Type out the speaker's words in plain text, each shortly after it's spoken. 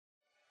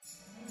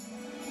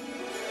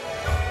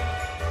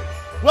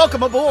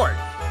Welcome aboard!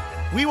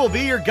 We will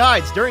be your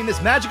guides during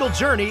this magical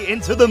journey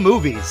into the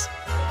movies.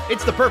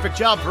 It's the perfect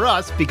job for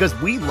us because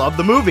we love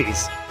the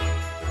movies.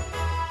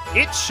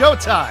 It's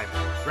showtime!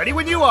 Ready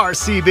when you are,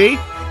 CB.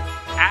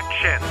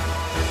 Action!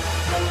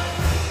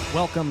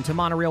 Welcome to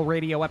Monorail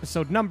Radio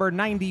episode number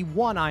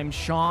 91. I'm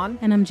Sean.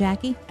 And I'm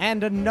Jackie.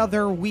 And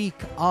another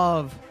week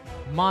of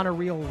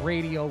Monorail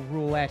Radio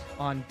Roulette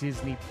on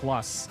Disney+.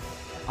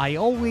 I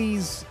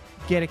always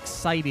get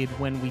excited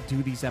when we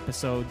do these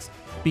episodes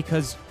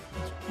because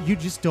you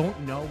just don't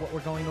know what we're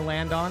going to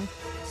land on.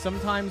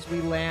 Sometimes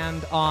we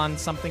land on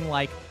something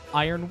like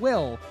Iron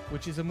Will,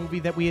 which is a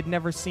movie that we had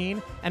never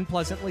seen and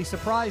pleasantly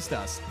surprised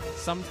us.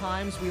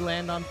 Sometimes we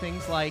land on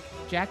things like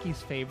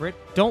Jackie's favorite,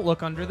 Don't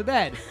Look Under the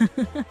Bed.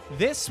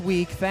 This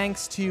week,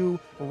 thanks to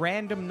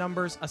random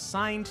numbers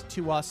assigned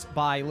to us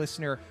by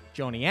listener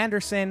Joni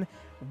Anderson,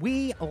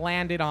 we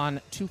landed on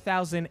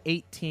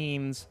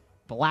 2018's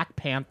Black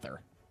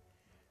Panther.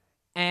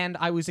 And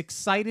I was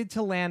excited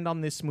to land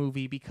on this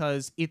movie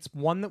because it's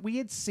one that we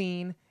had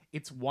seen.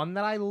 It's one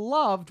that I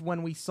loved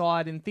when we saw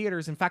it in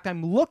theaters. In fact,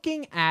 I'm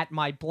looking at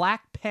my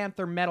Black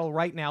Panther medal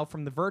right now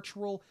from the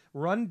virtual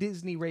Run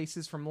Disney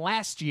races from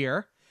last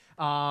year.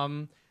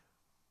 But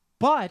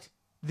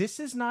this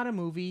is not a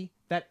movie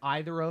that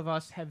either of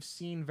us have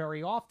seen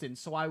very often.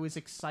 So I was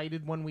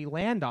excited when we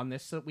land on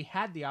this so that we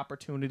had the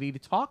opportunity to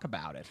talk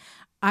about it.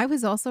 I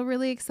was also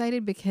really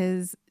excited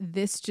because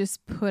this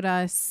just put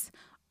us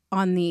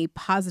on the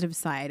positive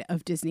side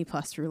of Disney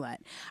Plus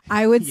roulette.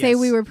 I would say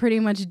we were pretty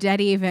much dead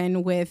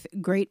even with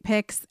great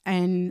picks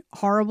and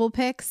horrible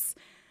picks.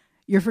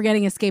 You're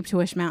forgetting Escape to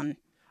Wish Mountain.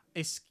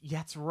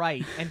 That's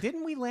right. And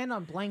didn't we land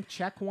on Blank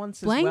Check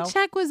once as well? Blank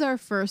Check was our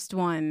first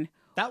one.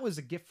 That was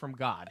a gift from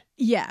God.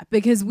 Yeah,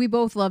 because we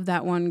both loved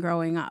that one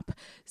growing up.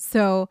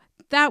 So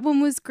that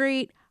one was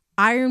great.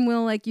 Iron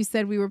Will, like you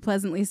said, we were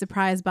pleasantly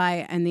surprised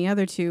by, and the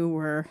other two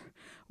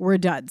were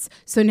duds.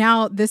 So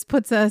now this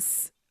puts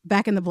us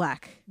back in the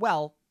black.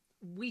 Well,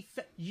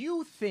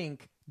 you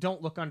think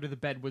Don't Look Under the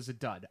Bed was a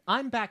dud.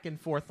 I'm back and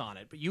forth on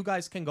it, but you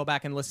guys can go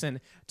back and listen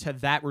to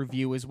that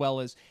review as well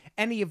as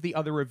any of the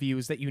other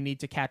reviews that you need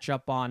to catch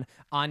up on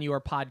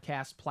your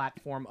podcast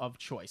platform of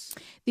choice.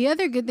 The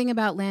other good thing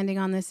about landing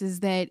on this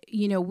is that,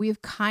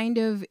 we've kind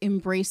of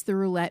embraced the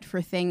roulette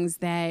for things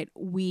that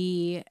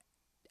we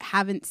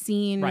haven't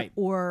seen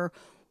or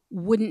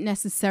wouldn't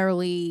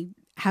necessarily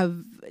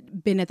have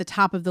been at the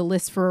top of the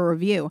list for a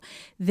review.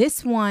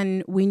 This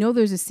one, we know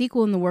there's a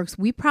sequel in the works.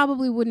 We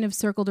probably wouldn't have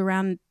circled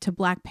around to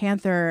Black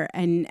Panther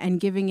and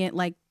giving it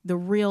like the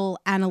real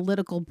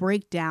analytical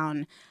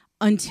breakdown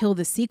until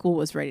the sequel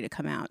was ready to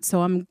come out.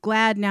 So I'm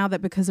glad now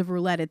that because of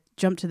roulette, it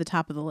jumped to the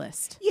top of the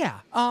list.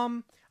 Yeah.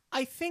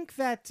 I think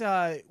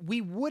that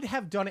we would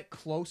have done it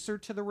closer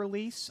to the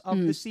release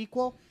of the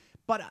sequel.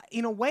 But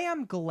in a way,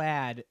 I'm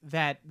glad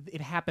that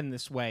it happened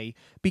this way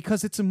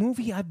because it's a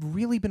movie I've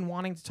really been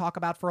wanting to talk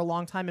about for a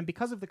long time. And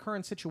because of the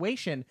current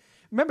situation,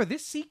 remember,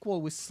 this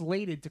sequel was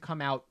slated to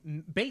come out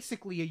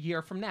basically a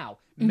year from now,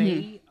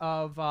 May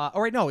of,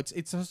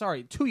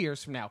 2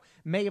 years from now,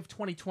 May of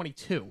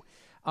 2022.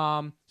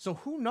 So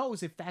who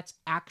knows if that's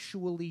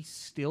actually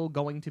still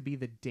going to be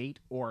the date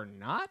or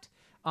not.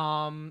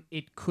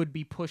 It could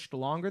be pushed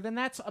longer than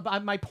that. So,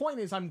 my point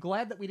is, I'm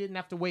glad that we didn't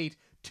have to wait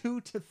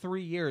 2 to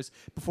 3 years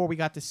before we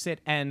got to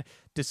sit and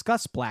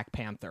discuss Black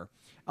Panther.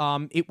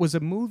 It was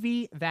a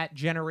movie that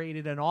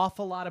generated an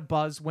awful lot of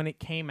buzz when it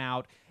came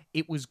out.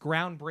 It was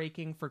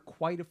groundbreaking for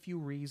quite a few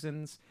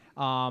reasons,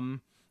 and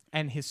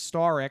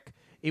historic.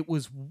 It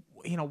was,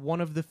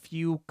 one of the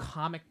few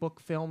comic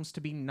book films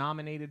to be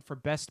nominated for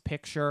Best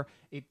Picture.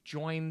 It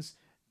joins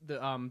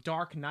the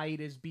Dark Knight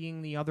as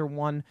being the other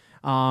one.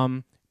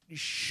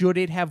 Should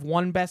it have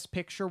won Best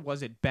Picture?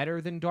 Was it better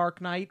than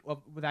Dark Knight?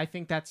 Well, I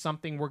think that's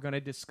something we're going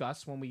to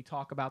discuss when we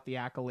talk about the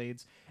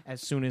accolades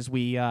as soon as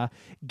we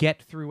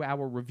get through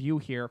our review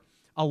here.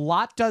 A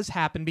lot does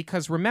happen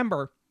because,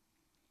 remember,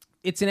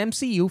 it's an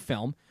MCU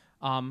film.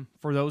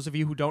 For those of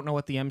you who don't know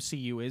what the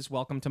MCU is,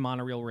 welcome to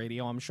Monorail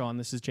Radio. I'm Sean.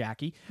 This is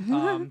Jackie.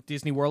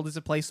 Disney World is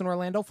a place in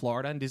Orlando,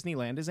 Florida, and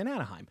Disneyland is in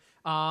Anaheim.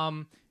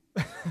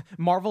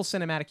 Marvel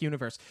Cinematic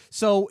Universe.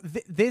 So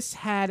this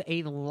had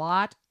a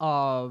lot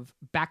of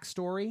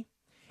backstory,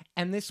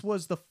 and this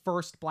was the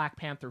first Black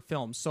Panther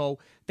film. So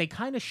they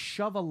kind of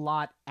shove a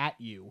lot at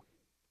you,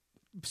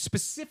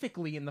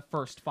 specifically in the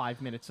first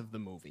 5 minutes of the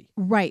movie.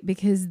 Right,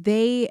 because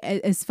they,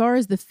 as far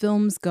as the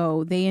films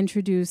go, they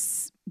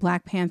introduce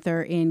Black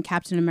Panther in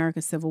Captain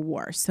America Civil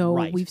War.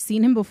 So we've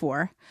seen him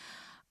before.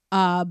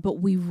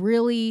 But we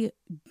really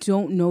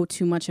don't know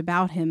too much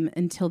about him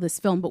until this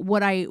film. But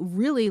what I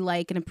really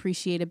like and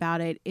appreciate about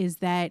it is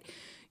that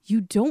you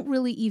don't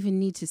really even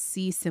need to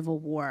see Civil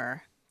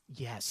War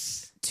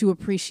to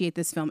appreciate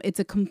this film.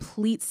 It's a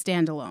complete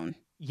standalone.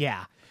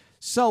 Yeah.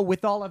 So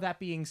with all of that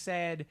being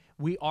said,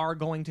 we are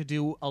going to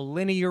do a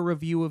linear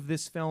review of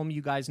this film.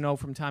 You guys know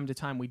from time to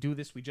time we do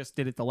this. We just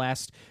did it the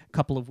last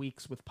couple of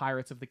weeks with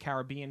Pirates of the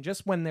Caribbean,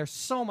 just when there's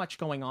so much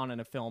going on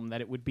in a film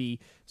that it would be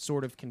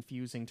sort of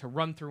confusing to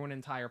run through an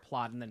entire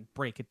plot and then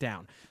break it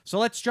down. So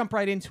let's jump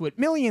right into it.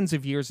 Millions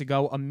of years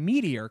ago, a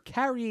meteor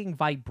carrying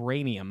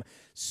vibranium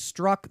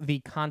struck the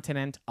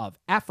continent of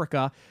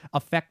Africa,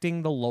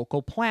 affecting the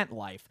local plant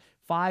life.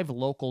 5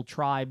 local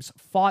tribes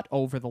fought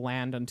over the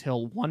land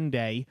until one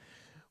day,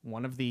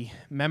 one of the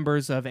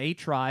members of a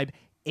tribe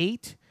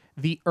ate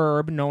the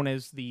herb known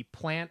as the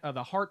plant of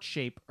the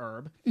heart-shaped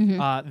herb.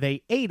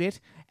 They ate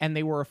it, and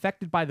they were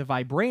affected by the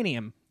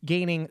vibranium,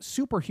 gaining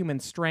superhuman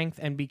strength,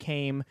 and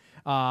became,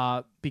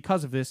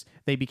 because of this,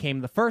 they became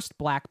the first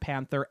Black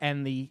Panther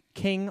and the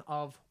king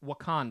of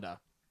Wakanda,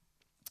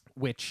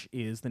 which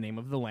is the name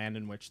of the land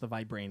in which the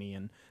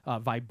vibranium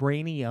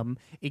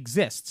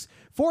exists.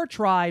 4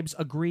 tribes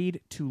agreed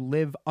to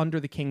live under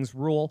the king's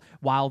rule,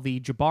 while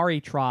the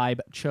Jabari tribe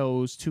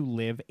chose to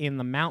live in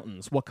the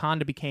mountains.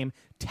 Wakanda became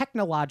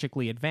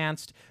technologically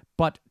advanced,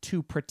 but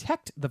to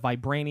protect the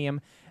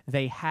vibranium,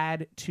 they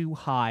had to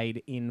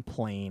hide in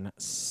plain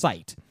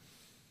sight.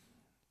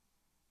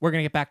 We're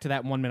going to get back to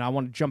that in 1 minute. I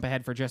want to jump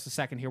ahead for just a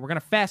second here. We're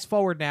going to fast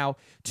forward now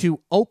to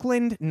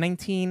Oakland,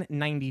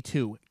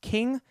 1992.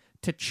 King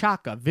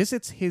T'Chaka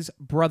visits his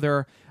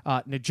brother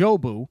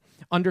N'Jobu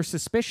under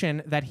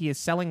suspicion that he is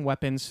selling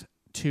weapons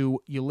to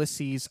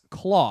Ulysses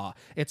Claw.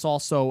 It's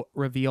also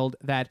revealed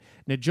that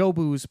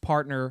N'Jobu's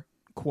partner,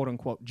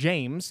 quote-unquote,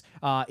 James,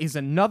 is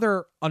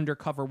another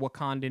undercover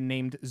Wakandan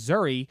named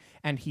Zuri,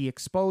 and he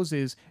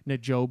exposes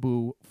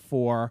N'Jobu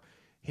for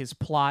his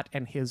plot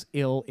and his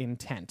ill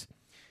intent.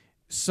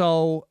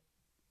 So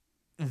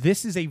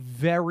this is a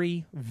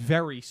very,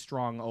 very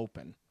strong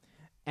open.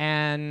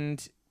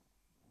 And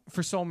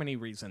for so many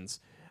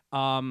reasons.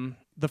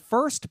 The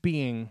first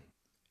being,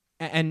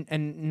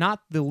 and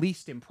not the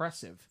least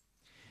impressive,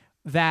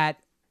 that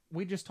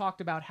we just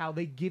talked about how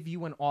they give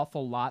you an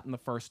awful lot in the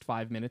first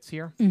 5 minutes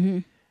here,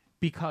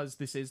 because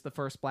this is the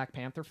first Black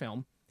Panther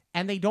film,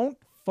 and they don't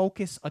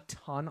focus a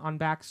ton on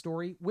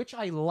backstory, which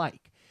I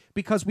like,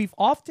 because we've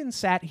often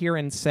sat here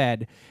and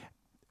said,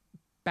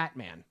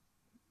 Batman,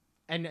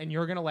 and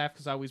you're going to laugh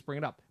because I always bring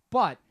it up,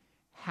 but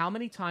how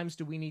many times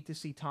do we need to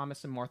see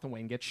Thomas and Martha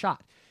Wayne get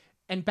shot?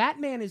 And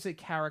Batman is a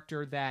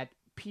character that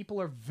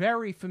people are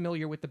very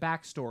familiar with the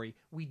backstory.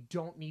 We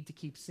don't need to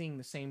keep seeing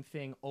the same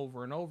thing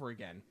over and over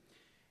again.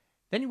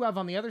 Then you have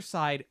on the other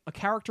side a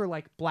character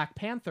like Black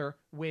Panther,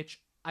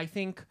 which I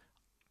think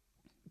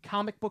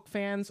comic book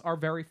fans are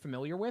very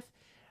familiar with.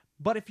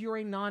 But if you're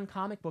a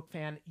non-comic book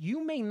fan,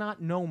 you may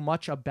not know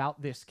much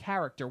about this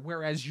character,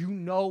 whereas you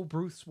know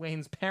Bruce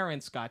Wayne's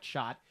parents got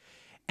shot.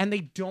 And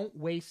they don't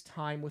waste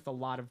time with a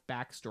lot of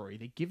backstory.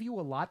 They give you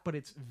a lot, but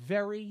it's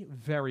very,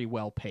 very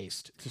well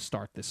paced to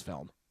start this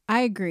film. I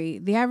agree.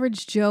 The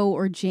average Joe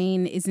or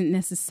Jane isn't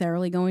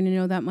necessarily going to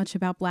know that much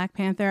about Black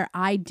Panther.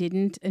 I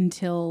didn't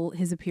until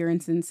his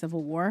appearance in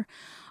Civil War.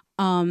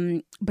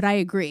 But I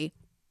agree.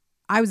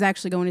 I was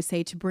actually going to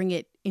say, to bring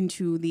it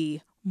into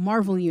the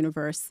Marvel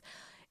universe,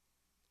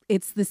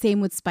 it's the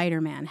same with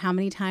Spider-Man. How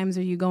many times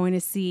are you going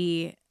to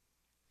see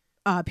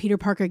Peter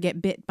Parker get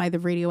bit by the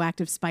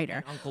radioactive spider?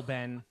 And Uncle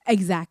Ben.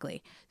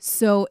 Exactly.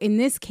 So in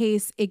this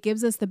case, it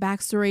gives us the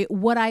backstory.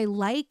 What I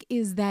like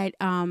is that,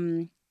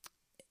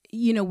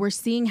 we're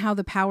seeing how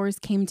the powers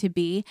came to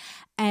be,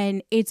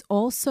 and it's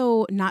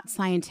also not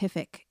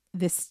scientific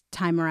this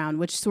time around,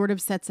 which sort of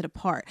sets it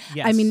apart.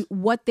 Yes. I mean,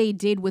 what they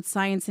did with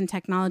science and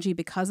technology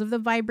because of the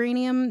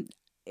vibranium,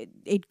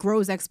 it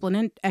grows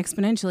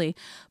exponentially.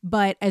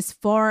 But as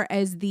far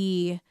as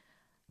the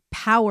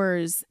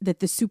powers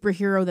that the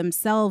superhero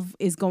themselves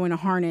is going to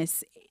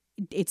harness,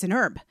 it's an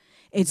herb.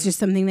 It's just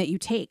something that you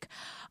take.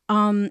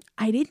 I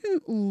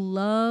didn't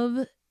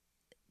love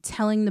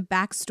telling the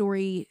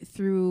backstory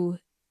through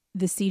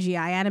the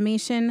CGI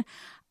animation.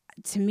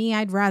 To me,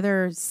 I'd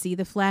rather see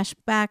the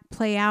flashback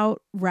play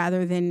out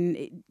rather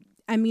than...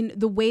 I mean,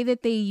 the way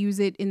that they use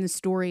it in the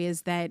story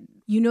is that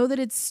you know that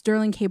it's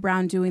Sterling K.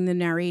 Brown doing the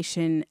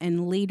narration,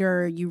 and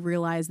later you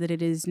realize that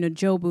it is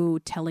N'Jobu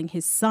telling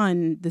his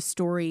son the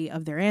story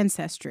of their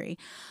ancestry.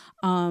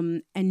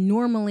 And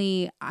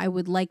normally I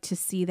would like to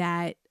see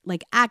that,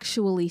 like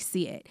actually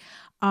see it.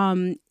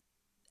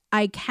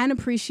 I can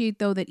appreciate,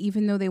 though, that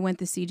even though they went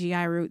the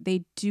CGI route,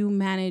 they do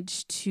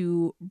manage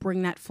to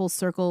bring that full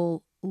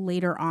circle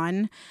later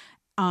on,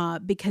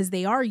 because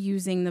they are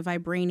using the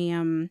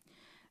vibranium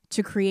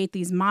to create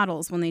these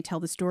models when they tell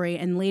the story.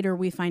 And later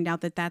we find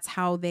out that that's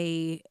how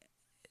they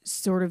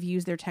sort of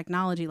use their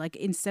technology. Like,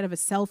 instead of a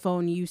cell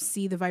phone, you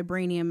see the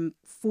vibranium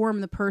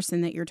form the person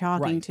that you're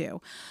talking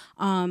to.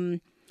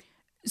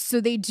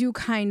 So they do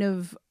kind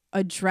of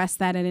address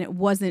that, and it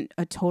wasn't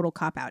a total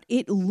cop-out.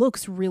 It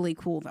looks really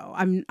cool, though.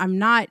 I'm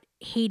not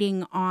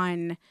hating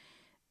on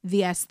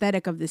the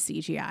aesthetic of the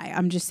CGI.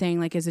 I'm just saying,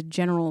 like, as a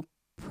general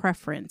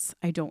preference,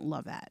 I don't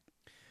love that.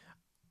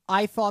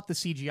 I thought the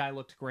CGI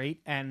looked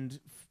great, and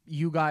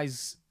you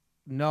guys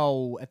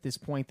know at this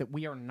point that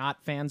we are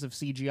not fans of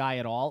CGI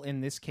at all.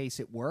 In this case,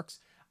 it works.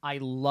 I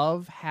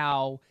love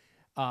how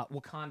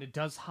Wakanda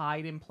does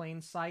hide in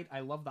plain sight.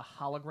 I love the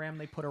hologram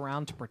they put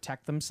around to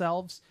protect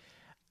themselves.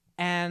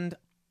 And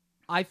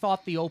I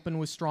thought the open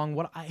was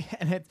strong.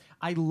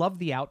 I love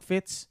the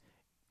outfits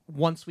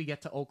once we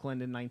get to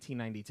Oakland in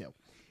 1992.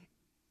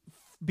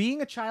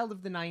 Being a child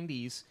of the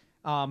 90s,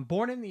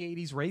 born in the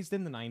 80s, raised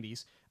in the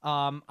 90s,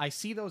 I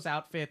see those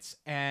outfits,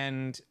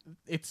 and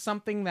it's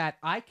something that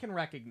I can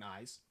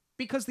recognize.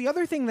 Because the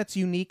other thing that's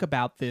unique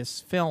about this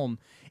film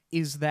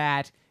is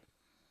that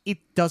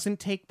it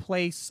doesn't take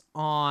place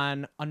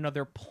on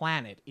another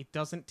planet. It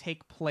doesn't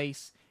take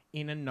place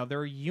in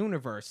another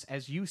universe.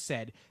 As you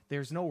said,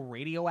 there's no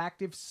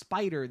radioactive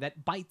spider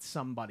that bites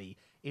somebody.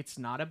 It's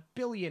not a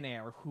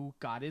billionaire who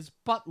got his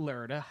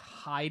butler to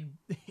hide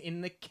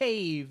in the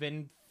cave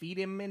and feed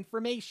him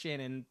information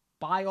and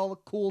buy all the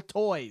cool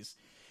toys.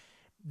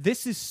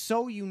 This is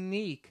so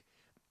unique,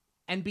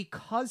 and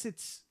because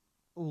it's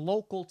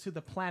local to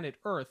the planet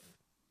Earth,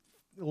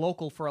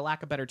 local for a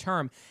lack of a better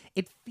term,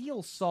 it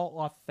feels so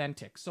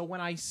authentic. So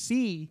when I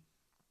see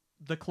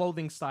the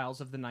clothing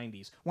styles of the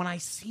 90s, when I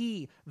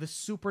see the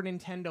Super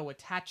Nintendo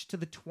attached to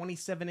the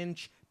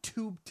 27-inch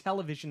tube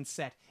television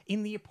set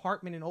in the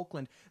apartment in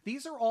Oakland,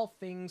 these are all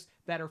things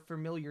that are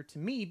familiar to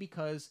me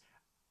because,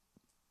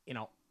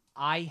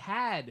 I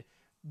had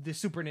the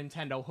Super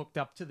Nintendo hooked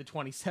up to the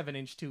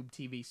 27-inch tube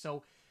TV.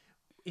 So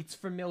it's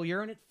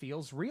familiar and it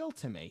feels real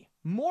to me.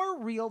 More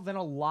real than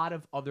a lot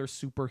of other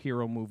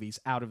superhero movies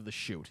out of the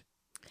chute.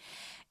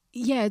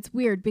 Yeah, it's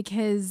weird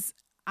because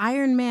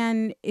Iron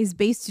Man is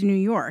based in New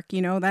York.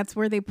 That's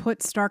where they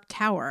put Stark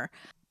Tower.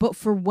 But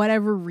for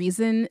whatever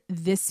reason,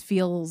 this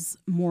feels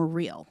more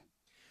real.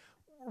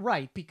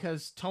 Right,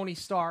 because Tony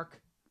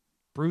Stark,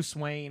 Bruce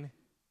Wayne,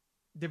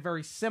 they're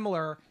very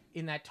similar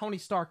in that Tony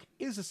Stark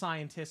is a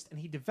scientist and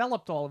he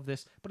developed all of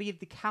this, but he had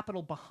the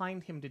capital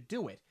behind him to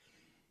do it.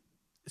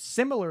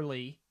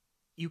 Similarly,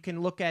 you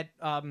can look at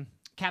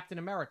Captain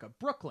America,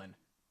 Brooklyn.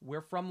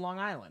 We're from Long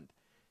Island.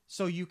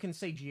 So you can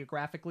say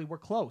geographically we're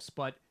close,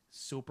 but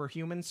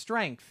superhuman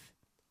strength.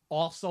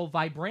 Also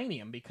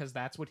vibranium, because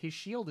that's what his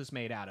shield is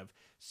made out of.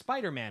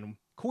 Spider-Man,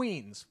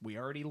 Queens. We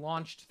already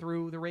launched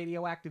through the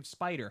radioactive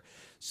spider.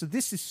 So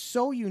this is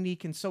so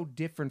unique and so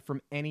different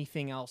from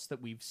anything else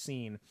that we've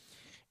seen.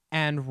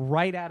 And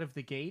right out of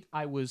the gate,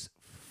 I was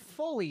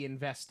fully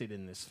invested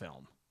in this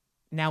film.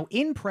 Now,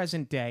 in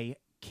present day,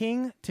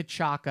 King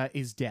T'Chaka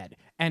is dead,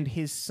 and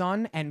his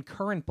son and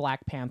current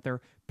Black Panther,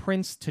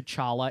 Prince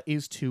T'Challa,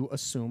 is to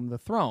assume the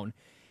throne.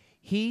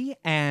 He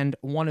and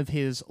one of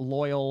his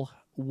loyal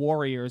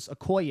warriors,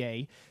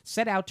 Okoye,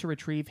 set out to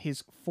retrieve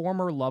his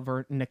former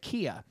lover,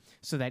 Nakia,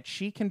 so that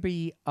she can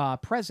be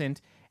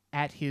present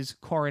at his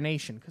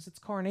coronation, because it's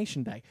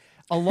Coronation Day,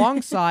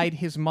 alongside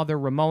his mother,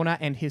 Ramona,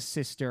 and his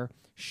sister,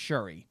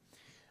 Shuri.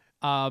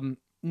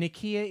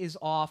 Nakia is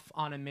off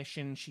on a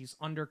mission. She's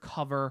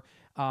undercover.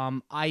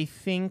 I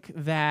think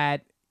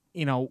that,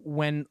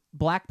 when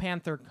Black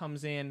Panther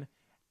comes in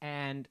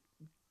and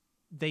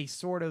they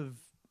sort of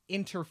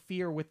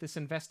interfere with this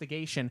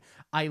investigation,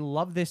 I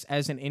love this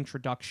as an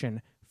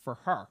introduction for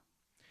her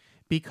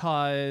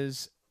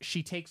because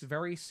she takes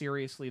very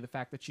seriously the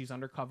fact that she's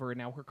undercover and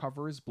now her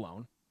cover is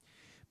blown.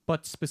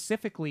 But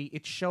specifically,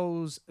 it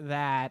shows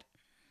that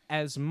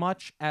as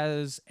much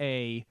as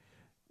a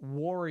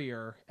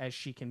warrior as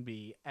she can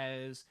be,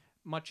 as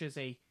much as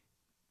a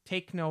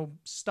take no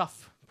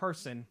stuff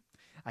person.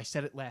 I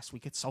said it last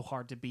week, it's so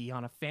hard to be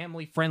on a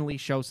family-friendly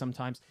show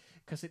sometimes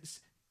because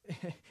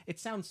it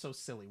sounds so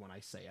silly when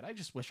I say it. I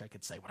just wish I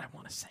could say what I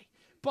want to say.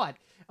 But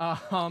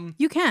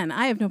you can.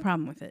 I have no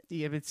problem with it.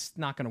 Yeah, it's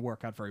not going to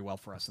work out very well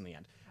for us in the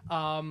end.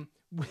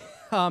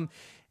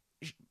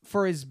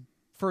 For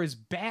as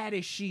bad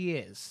as she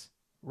is,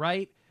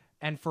 right?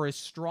 And for as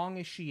strong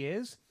as she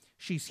is,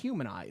 she's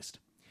humanized.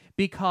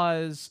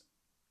 Because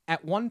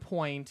at one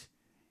point,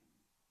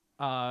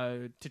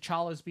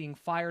 T'Challa is being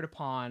fired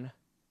upon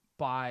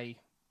by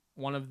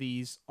one of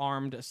these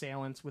armed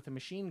assailants with a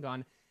machine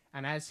gun,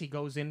 and as he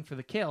goes in for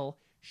the kill,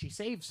 she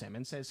saves him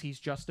and says he's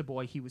just a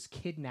boy. He was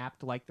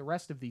kidnapped like the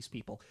rest of these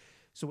people.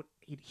 So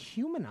it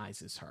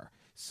humanizes her.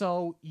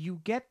 So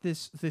you get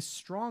this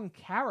strong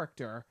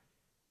character,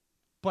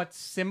 but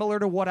similar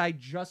to what I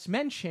just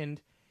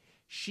mentioned,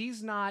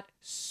 she's not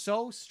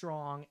so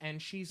strong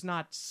and she's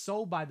not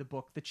so by the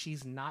book that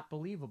she's not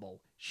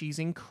believable. She's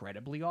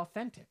incredibly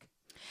authentic.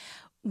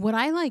 What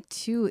I like,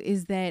 too,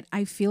 is that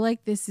I feel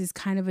like this is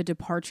kind of a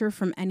departure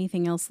from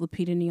anything else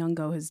Lupita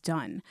Nyong'o has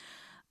done.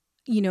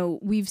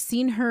 We've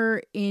seen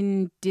her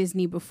in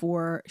Disney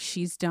before.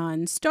 She's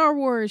done Star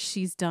Wars.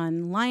 She's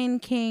done Lion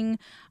King.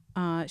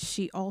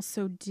 She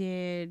also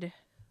did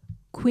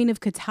Queen of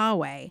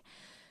Katawe.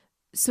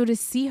 So to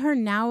see her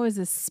now as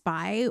a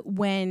spy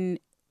when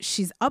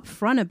she's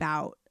upfront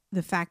about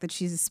the fact that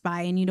she's a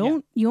spy and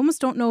you almost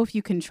don't know if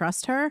you can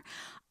trust her,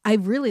 I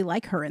really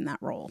like her in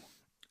that role.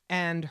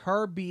 And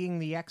her being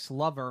the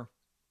ex-lover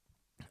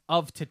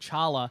of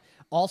T'Challa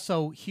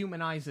also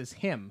humanizes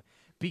him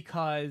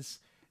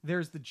because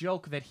there's the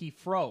joke that he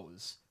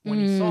froze when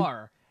he saw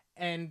her.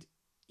 And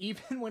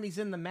even when he's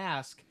in the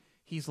mask,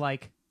 he's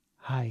like,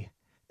 hi.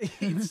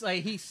 It's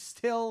like he's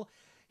still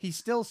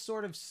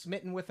sort of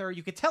smitten with her.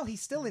 You could tell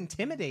he's still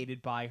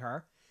intimidated by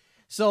her.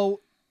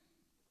 So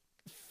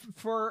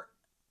for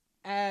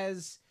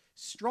as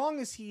strong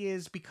as he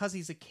is because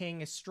he's a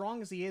king, as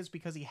strong as he is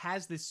because he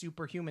has this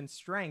superhuman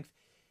strength,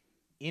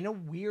 in a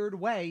weird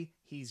way,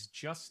 he's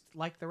just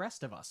like the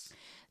rest of us.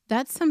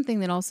 That's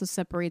something that also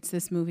separates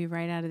this movie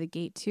right out of the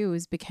gate, too,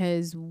 is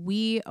because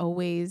we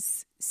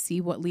always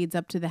see what leads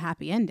up to the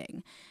happy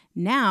ending.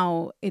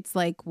 Now, it's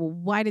like, well,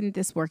 why didn't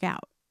this work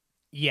out?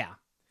 Yeah.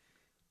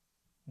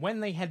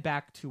 When they head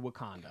back to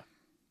Wakanda,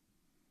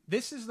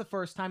 this is the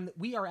first time that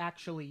we are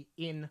actually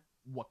in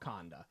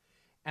Wakanda.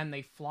 And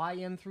they fly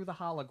in through the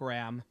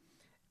hologram,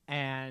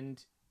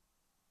 and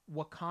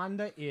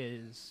Wakanda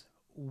is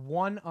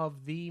one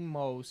of the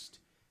most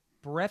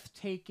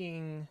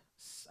breathtaking...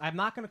 I'm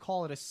not going to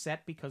call it a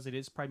set because it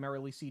is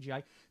primarily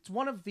CGI. It's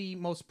one of the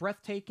most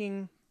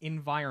breathtaking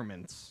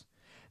environments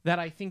that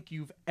I think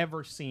you've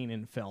ever seen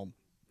in film.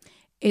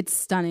 It's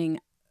stunning.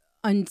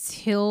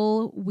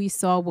 Until we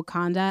saw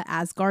Wakanda,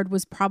 Asgard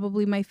was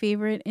probably my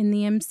favorite in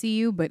the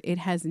MCU, but it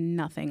has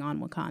nothing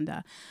on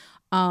Wakanda.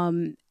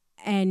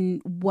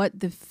 And what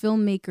the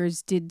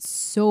filmmakers did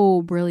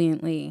so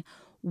brilliantly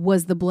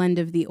was the blend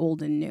of the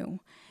old and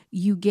new.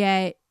 You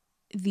get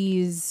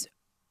these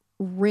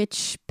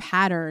rich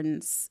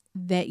patterns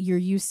that you're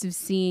used to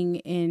seeing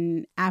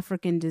in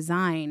African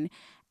design,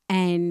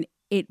 and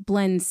it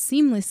blends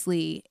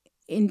seamlessly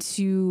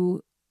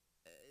into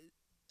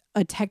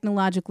a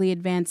technologically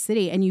advanced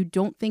city, and you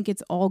don't think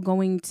it's all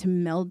going to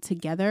meld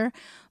together,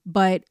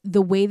 but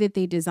the way that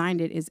they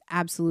designed it is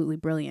absolutely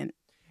brilliant.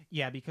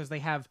 Yeah, because they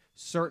have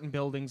certain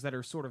buildings that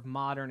are sort of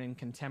modern and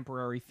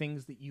contemporary,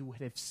 things that you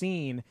would have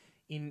seen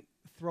in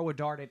throw a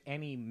dart at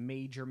any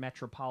major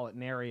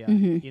metropolitan area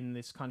in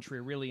this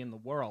country, really in the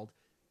world,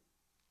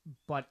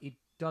 but it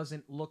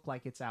doesn't look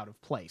like it's out of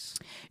place.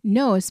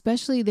 No,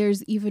 especially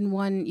there's even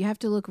one, you have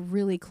to look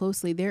really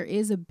closely. There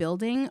is a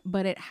building,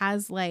 but it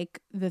has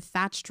like the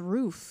thatched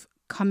roof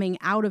coming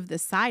out of the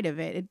side of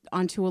it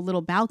onto a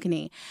little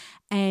balcony.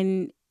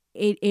 And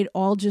it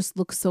all just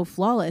looks so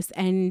flawless.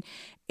 And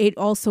it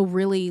also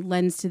really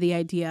lends to the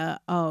idea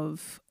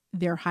of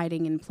they're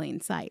hiding in plain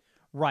sight.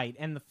 Right.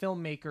 And the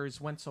filmmakers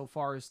went so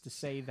far as to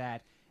say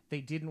that they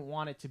didn't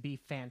want it to be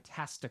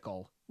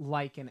fantastical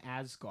like in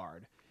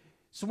Asgard.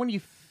 So when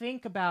you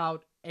think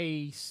about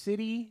a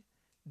city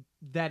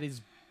that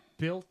is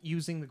built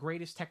using the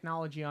greatest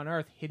technology on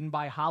Earth, hidden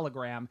by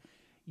hologram,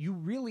 you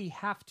really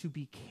have to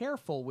be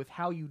careful with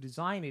how you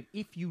design it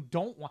if you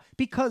don't want...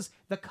 Because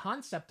the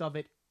concept of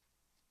it,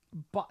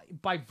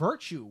 by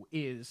virtue,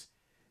 is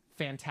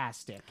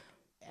fantastic.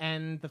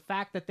 And the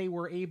fact that they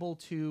were able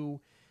to...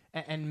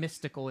 and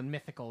mystical and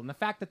mythical. And the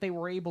fact that they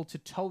were able to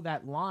toe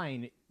that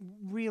line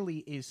really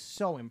is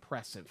so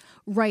impressive.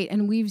 Right.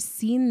 And we've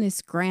seen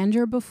this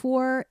grandeur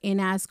before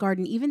in Asgard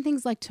and even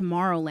things like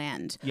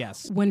Tomorrowland.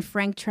 Yes. When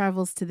Frank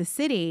travels to the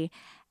city.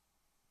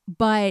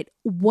 But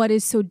what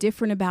is so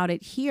different about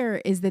it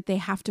here is that they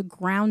have to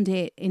ground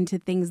it into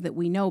things that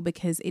we know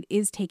because it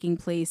is taking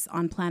place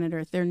on planet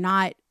Earth. They're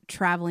not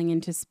traveling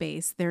into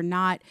space. They're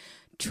not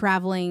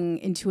traveling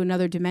into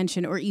another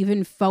dimension or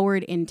even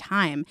forward in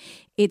time.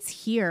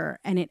 It's here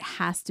and it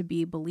has to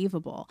be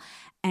believable.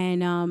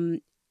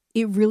 And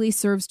it really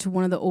serves to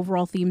one of the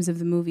overall themes of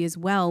the movie as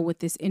well, with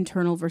this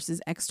internal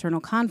versus external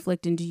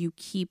conflict. And do you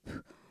keep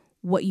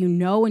what you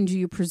know and do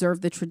you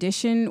preserve the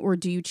tradition or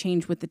do you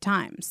change with the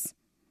times?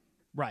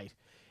 Right.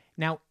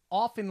 Now,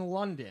 off in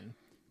London,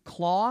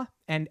 Klaue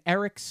and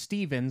Eric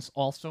Stevens,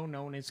 also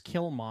known as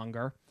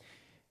Killmonger,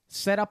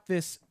 set up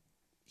this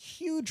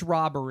huge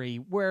robbery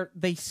where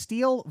they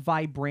steal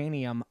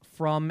vibranium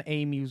from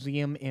a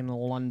museum in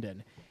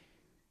London.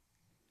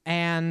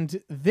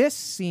 And this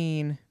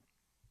scene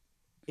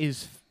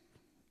is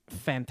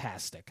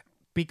fantastic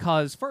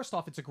because, first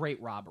off, it's a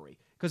great robbery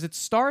because it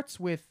starts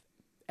with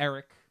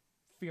Eric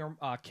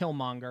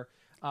Killmonger.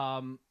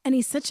 And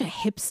he's such a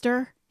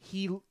hipster.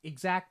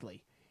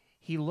 Exactly.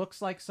 He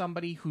looks like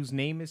somebody whose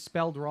name is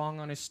spelled wrong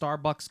on his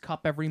Starbucks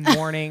cup every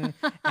morning,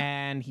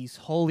 and he's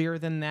holier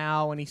than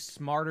thou, and he's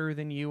smarter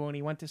than you, and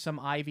he went to some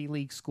Ivy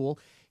League school.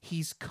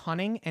 He's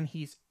cunning, and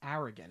he's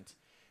arrogant.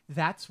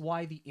 That's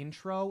why the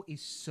intro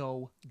is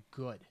so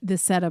good. The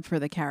setup for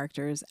the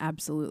character is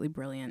absolutely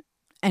brilliant.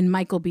 And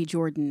Michael B.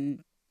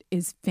 Jordan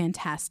is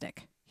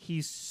fantastic.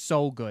 He's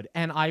so good.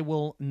 And I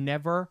will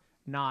never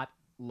not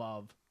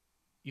love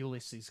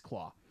Ulysses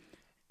Klaue.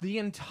 The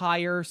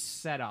entire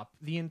setup,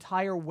 the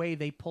entire way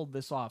they pulled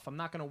this off. I'm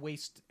not going to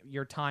waste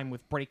your time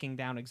with breaking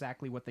down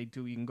exactly what they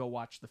do. You can go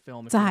watch the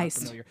film if you're not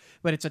familiar.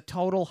 But it's a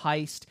total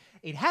heist.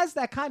 It has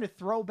that kind of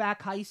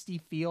throwback heisty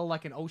feel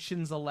like an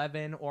Ocean's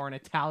 11 or an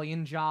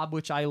Italian Job,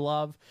 which I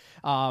love.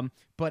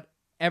 But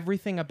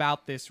everything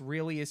about this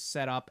really is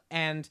set up.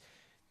 And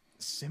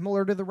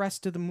similar to the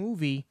rest of the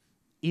movie,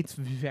 it's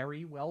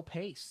very well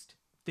paced.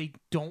 They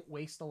don't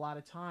waste a lot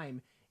of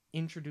time.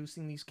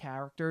 introducing these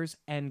characters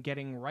and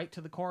getting right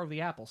to the core of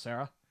the apple,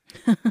 Sarah.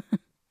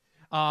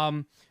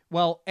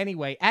 Well,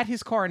 anyway, at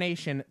his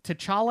coronation,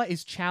 T'Challa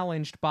is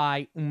challenged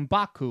by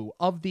M'Baku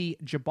of the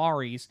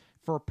Jabaris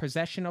for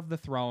possession of the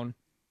throne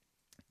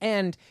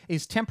and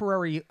is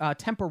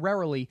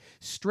temporarily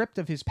stripped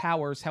of his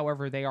powers.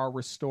 However, they are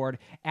restored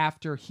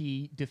after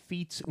he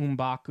defeats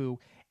M'Baku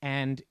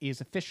and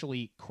is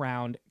officially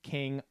crowned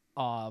king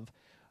of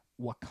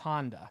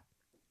Wakanda.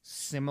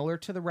 Similar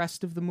to the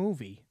rest of the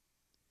movie,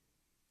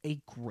 a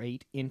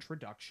great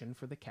introduction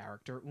for the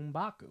character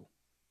M'Baku.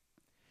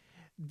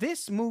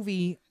 This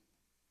movie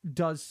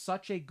does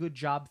such a good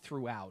job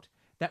throughout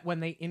that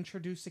when they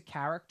introduce a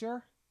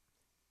character,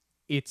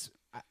 it's,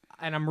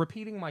 and I'm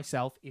repeating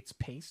myself, it's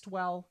paced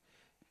well.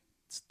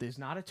 There's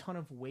not a ton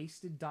of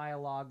wasted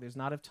dialogue. There's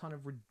not a ton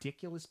of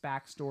ridiculous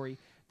backstory.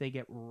 They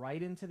get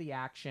right into the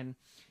action.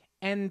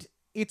 And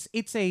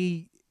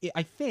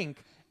I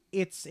think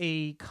it's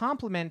a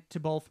compliment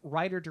to both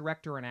writer,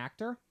 director, and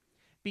actor,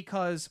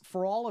 because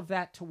for all of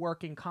that to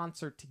work in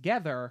concert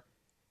together,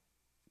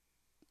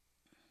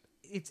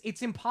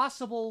 it's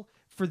impossible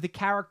for the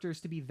characters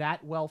to be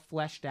that well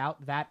fleshed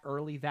out that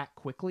early, that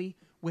quickly,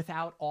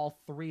 without all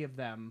three of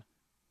them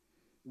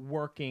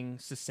working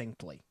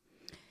succinctly.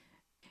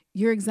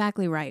 You're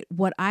exactly right.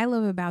 What I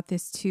love about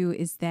this, too,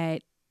 is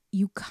that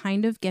you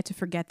kind of get to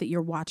forget that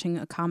you're watching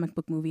a comic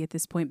book movie at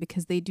this point,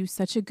 because they do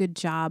such a good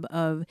job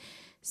of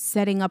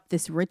setting up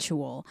this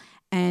ritual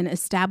and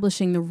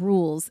establishing the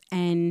rules.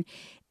 And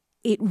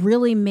it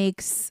really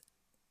makes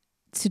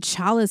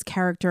T'Challa's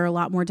character a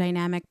lot more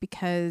dynamic,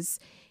 because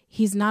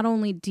he's not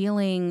only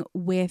dealing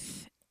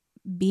with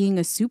being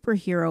a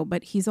superhero,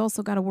 but he's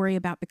also got to worry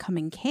about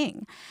becoming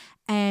king.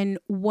 And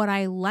what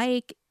I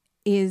like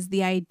is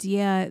the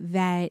idea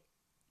that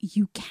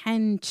you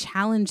can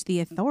challenge the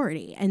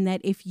authority, and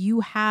that if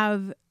you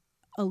have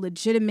a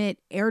legitimate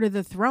heir to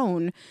the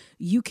throne,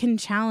 you can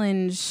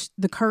challenge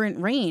the current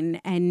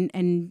reign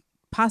and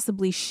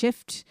possibly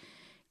shift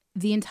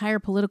the entire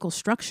political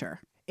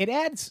structure. It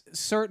adds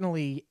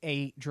certainly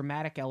a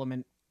dramatic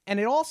element, and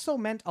it also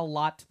meant a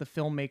lot to the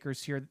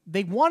filmmakers here.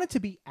 They wanted to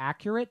be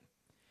accurate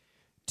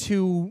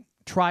to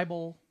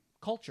tribal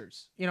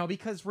cultures,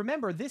 because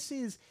remember, this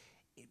is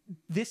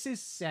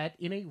set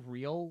in a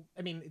real,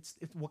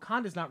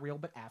 Wakanda's not real,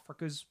 but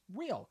Africa's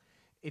real.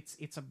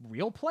 It's a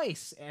real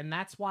place, and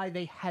that's why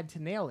they had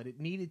to nail it. It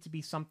needed to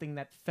be something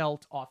that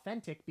felt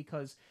authentic,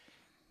 because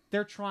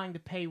they're trying to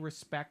pay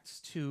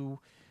respects to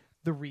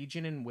the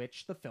region in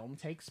which the film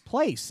takes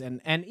place.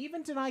 And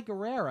even Denai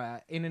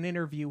Guerrera in an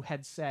interview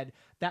had said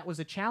that was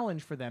a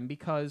challenge for them,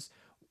 because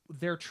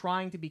they're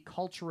trying to be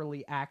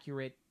culturally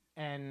accurate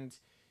and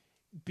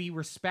be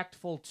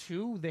respectful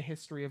to the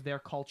history of their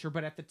culture,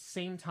 but at the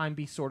same time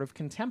be sort of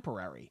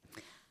contemporary.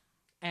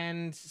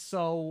 And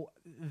so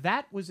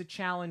that was a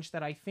challenge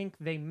that I think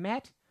they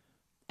met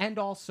and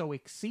also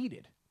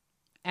exceeded.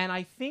 And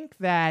I think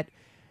that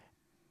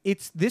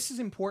this is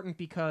important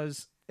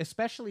because,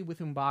 especially with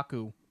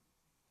M'Baku,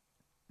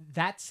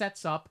 that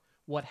sets up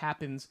what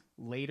happens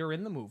later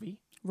in the movie.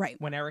 Right.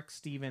 When Eric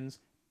Stevens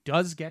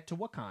does get to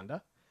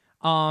Wakanda.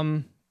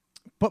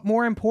 But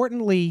more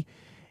importantly,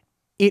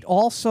 it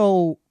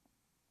also,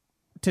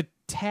 to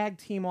tag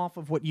team off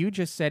of what you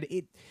just said,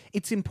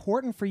 it's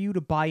important for you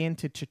to buy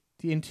into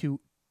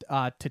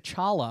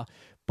T'Challa,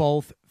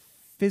 both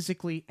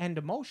physically and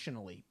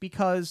emotionally,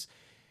 because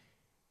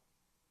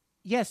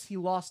yes, he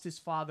lost his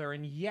father,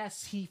 and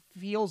yes, he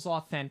feels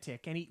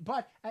authentic,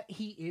 but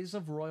he is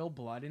of royal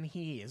blood, and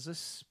he is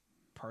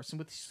a person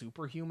with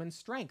superhuman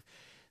strength.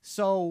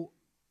 So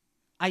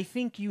I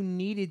think you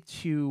needed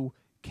to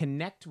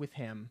connect with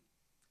him,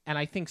 and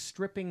I think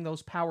stripping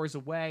those powers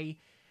away,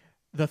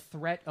 the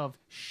threat of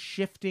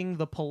shifting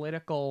the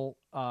political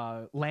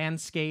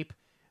landscape,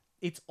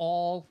 it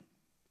all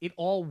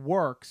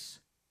works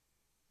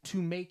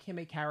to make him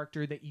a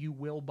character that you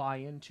will buy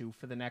into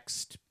for the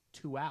next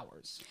 2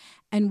 hours.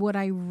 And what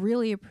I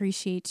really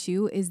appreciate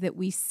too is that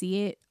we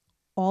see it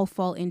all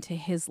fall into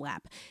his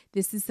lap.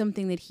 This is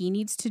something that he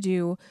needs to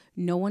do.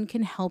 No one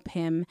can help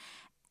him.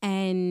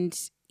 And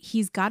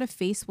he's got to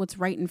face what's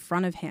right in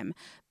front of him.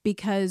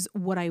 Because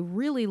what I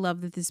really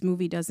love that this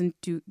movie doesn't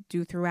do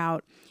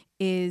throughout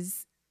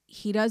is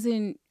he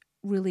doesn't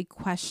really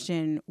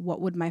question,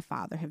 what would my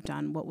father have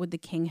done? What would the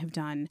king have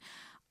done?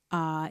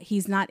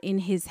 He's not in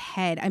his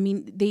head. I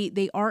mean,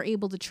 they are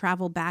able to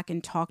travel back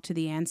and talk to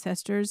the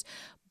ancestors,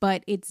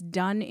 but it's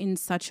done in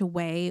such a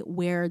way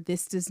where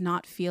this does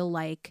not feel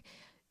like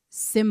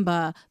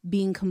Simba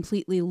being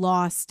completely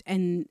lost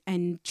and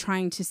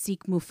trying to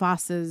seek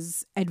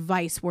Mufasa's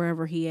advice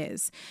wherever he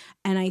is.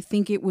 And I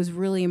think it was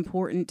really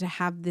important to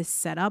have this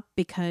set up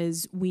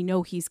because we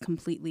know he's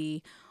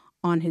completely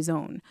on his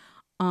own.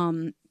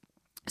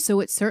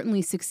 So it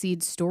certainly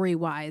succeeds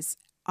story-wise,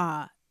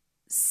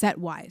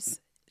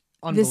 set-wise.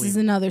 This is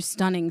another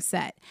stunning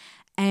set.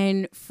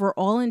 And for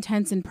all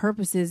intents and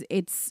purposes,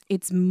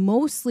 it's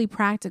mostly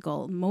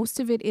practical. Most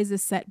of it is a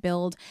set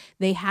build.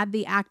 They had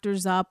the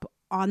actors up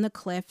on the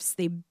cliffs.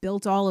 They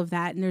built all of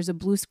that, and there's a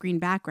blue screen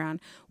background,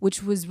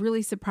 which was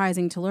really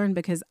surprising to learn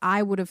because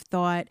I would have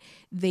thought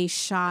they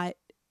shot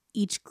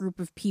each group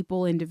of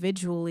people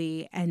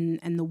individually and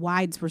the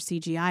wides were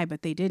CGI,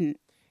 but they didn't.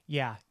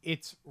 Yeah,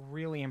 it's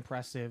really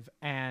impressive,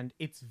 and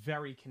it's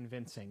very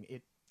convincing.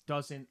 It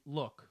doesn't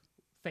look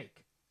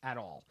fake at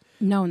all.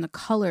 No, and the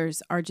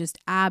colors are just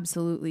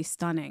absolutely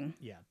stunning.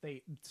 Yeah,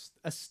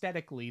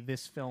 aesthetically,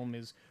 this film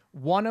is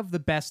one of the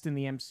best in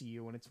the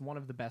MCU, and it's one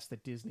of the best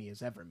that Disney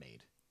has ever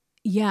made.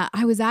 Yeah,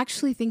 I was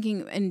actually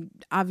thinking, and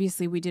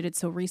obviously we did it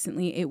so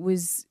recently, it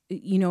was,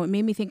 it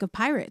made me think of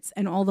Pirates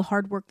and all the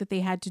hard work that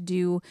they had to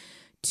do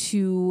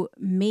to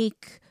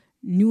make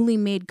newly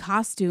made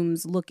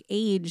costumes look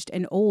aged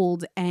and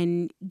old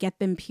and get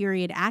them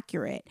period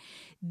accurate.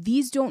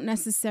 These don't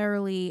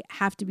necessarily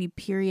have to be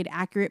period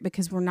accurate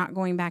because we're not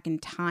going back in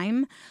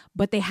time,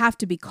 but they have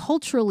to be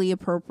culturally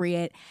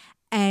appropriate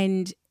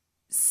and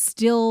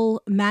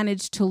still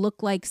manage to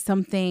look like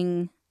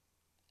something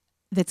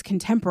that's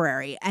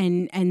contemporary,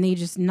 and they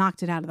just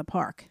knocked it out of the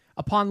park.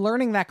 Upon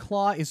learning that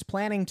Klaue is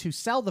planning to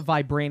sell the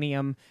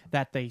vibranium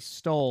that they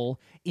stole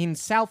in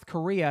South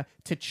Korea,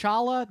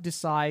 T'Challa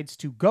decides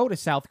to go to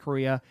South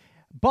Korea,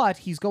 but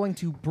he's going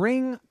to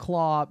bring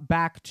Klaue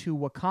back to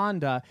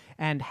Wakanda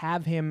and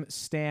have him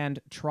stand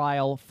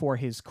trial for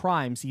his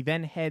crimes. He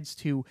then heads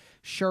to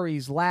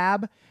Shuri's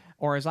lab,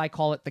 or as I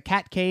call it, the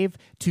cat cave,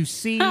 to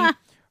see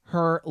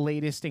her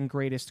latest and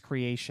greatest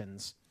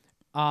creations.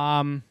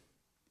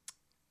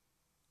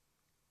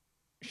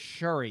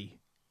 Shuri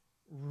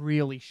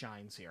really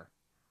shines here.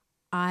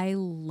 I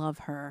love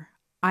her.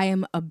 I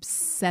am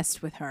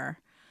obsessed with her.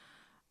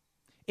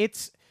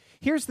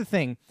 Here's the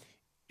thing.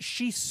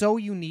 She's so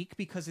unique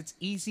because it's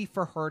easy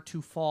for her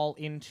to fall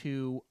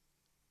into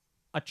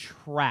a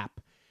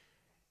trap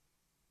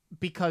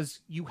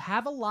because you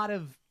have a lot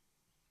of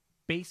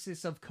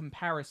basis of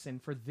comparison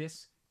for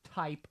this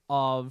type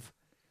of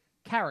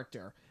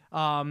character.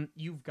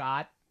 You've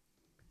got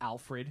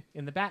Alfred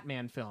in the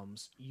Batman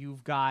films.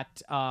 You've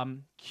got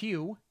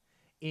Q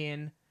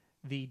in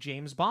the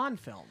James Bond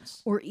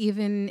films. Or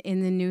even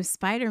in the new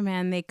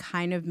Spider-Man, they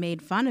kind of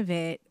made fun of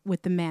it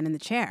with the man in the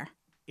chair.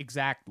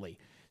 Exactly.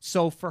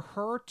 So for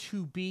her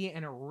to be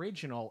an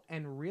original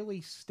and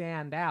really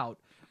stand out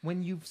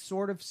when you've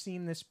sort of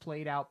seen this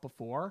played out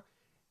before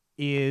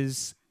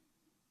is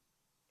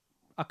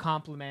a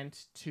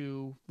compliment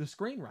to the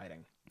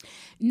screenwriting.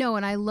 No,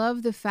 and I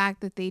love the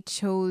fact that they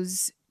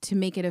chose to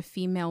make it a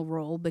female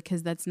role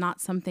because that's not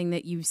something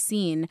that you've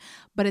seen.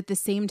 But at the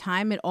same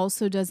time, it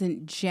also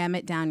doesn't jam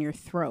it down your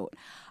throat.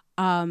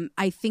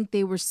 I think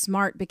they were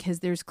smart because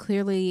there's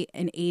clearly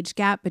an age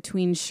gap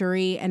between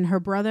Shuri and her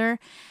brother.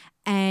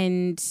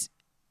 And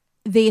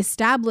they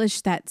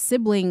established that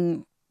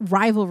sibling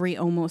rivalry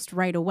almost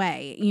right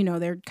away.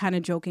 They're kind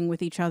of joking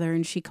with each other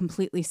and she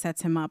completely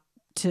sets him up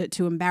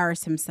to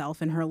embarrass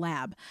himself in her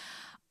lab.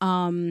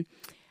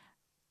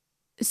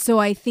 So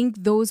I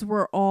think those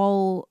were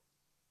all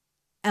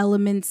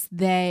elements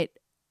that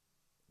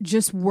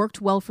just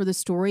worked well for the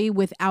story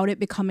without it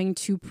becoming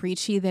too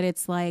preachy that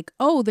it's like,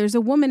 oh, there's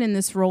a woman in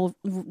this role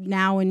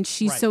now and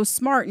she's so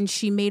smart and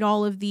she made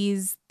all of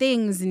these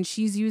things and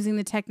she's using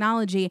the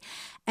technology.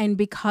 And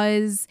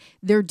because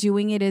they're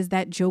doing it as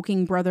that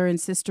joking brother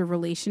and sister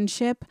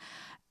relationship,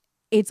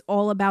 it's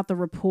all about the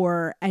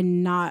rapport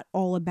and not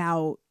all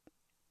about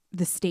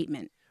the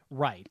statement.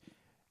 Right.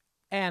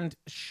 And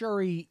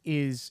Shuri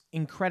is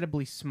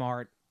incredibly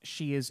smart.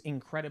 She is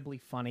incredibly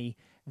funny.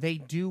 They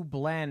do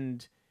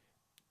blend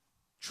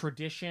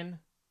tradition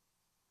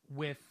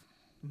with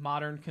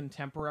modern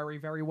contemporary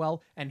very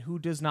well. And who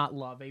does not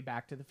love a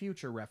Back to the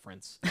Future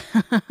reference?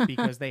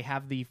 Because they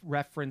have the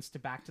reference to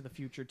Back to the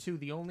Future too.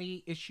 The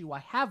only issue I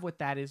have with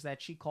that is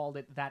that she called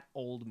it that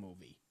old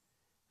movie.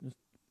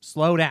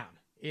 Slow down.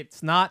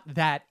 It's not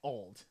that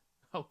old.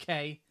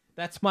 Okay?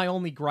 That's my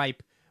only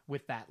gripe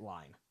with that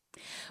line.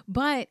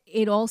 But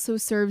it also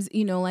serves,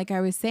 like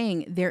I was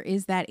saying, there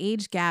is that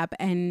age gap,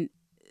 and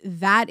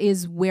that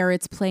is where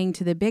it's playing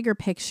to the bigger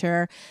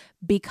picture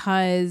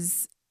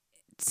because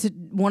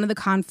one of the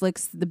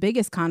conflicts, the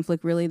biggest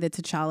conflict really that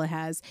T'Challa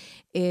has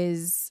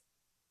is,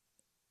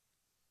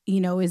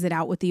 is it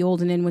out with the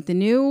old and in with the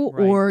new,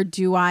 or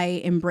do I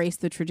embrace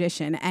the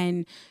tradition?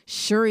 And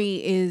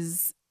Shuri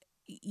is,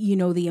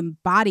 the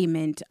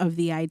embodiment of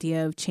the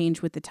idea of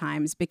change with the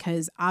times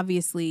because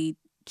obviously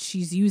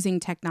she's using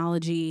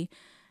technology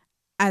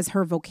as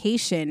her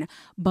vocation,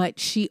 but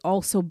she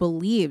also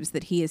believes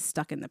that he is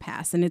stuck in the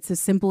past. And it's as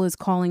simple as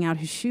calling out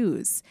his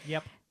shoes.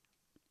 Yep.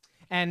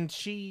 And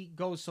she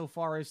goes so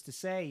far as to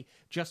say,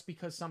 just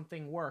because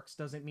something works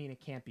doesn't mean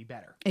it can't be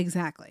better.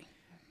 Exactly.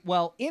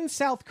 Well, in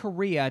South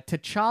Korea,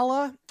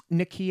 T'Challa,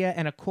 Nakia,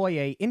 and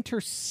Okoye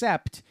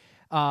intercept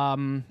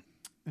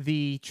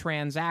the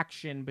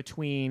transaction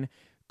between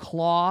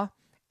Klaue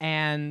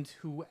and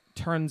who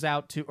turns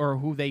out to, or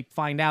who they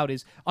find out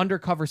is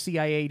undercover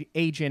CIA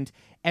agent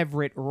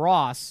Everett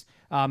Ross,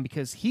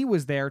 because he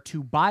was there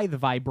to buy the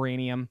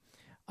vibranium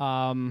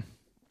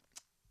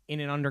in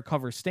an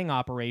undercover sting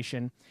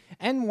operation,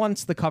 and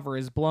once the cover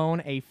is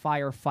blown, a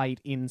firefight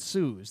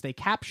ensues. They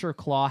capture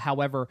Claw,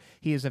 however,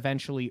 he is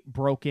eventually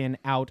broken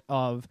out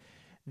of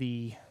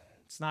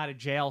it's not a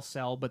jail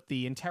cell, but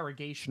the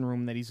interrogation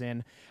room that he's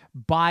in,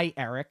 by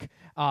Eric.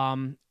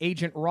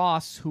 Agent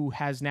Ross, who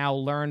has now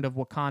learned of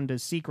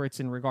Wakanda's secrets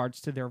in regards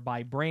to their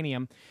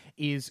vibranium,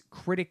 is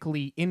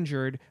critically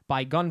injured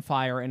by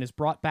gunfire and is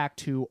brought back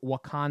to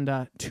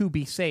Wakanda to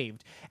be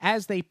saved.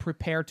 As they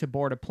prepare to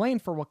board a plane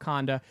for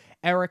Wakanda,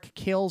 Eric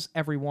kills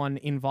everyone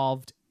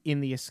involved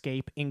in the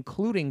escape,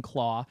 including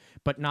Claw,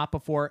 but not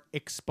before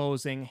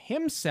exposing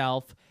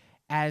himself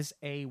as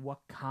a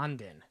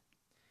Wakandan.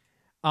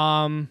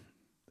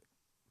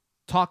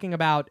 Talking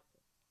about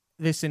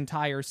this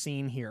entire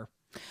scene here.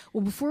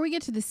 Well, before we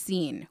get to the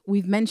scene,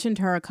 we've mentioned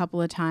her a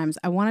couple of times.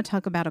 I want to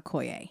talk about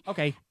Okoye.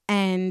 Okay.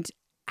 And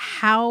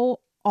how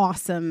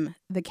awesome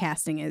the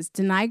casting is.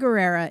 Denai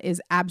Guerrera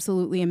is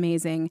absolutely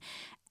amazing.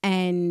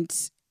 And,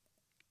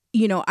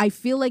 you know, I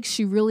feel like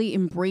she really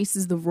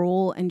embraces the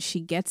role and she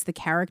gets the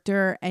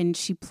character and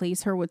she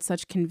plays her with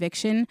such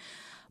conviction.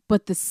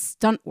 But the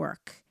stunt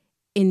work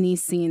in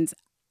these scenes,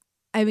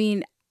 I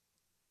mean,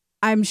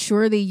 I'm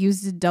sure they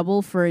used a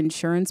double for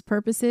insurance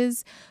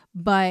purposes,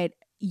 but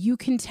you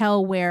can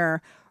tell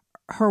where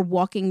her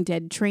Walking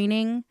Dead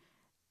training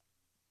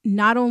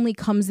not only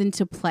comes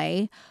into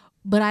play,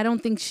 but I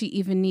don't think she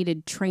even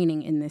needed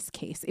training in this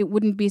case. It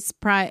wouldn't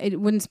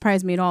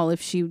surprise me at all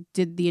if she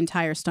did the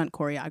entire stunt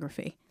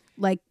choreography.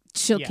 Like,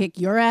 she'll kick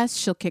your ass,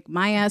 she'll kick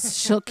my ass,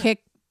 she'll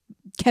kick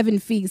Kevin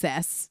Feig's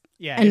ass,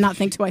 and not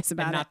think twice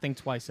about it.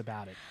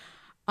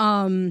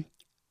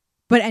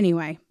 But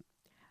anyway,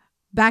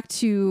 back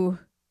to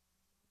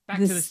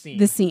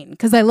the scene,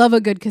 because I love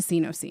a good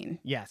casino scene.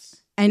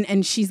 Yes.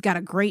 And she's got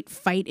a great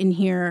fight in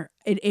here.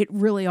 It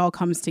really all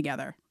comes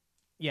together.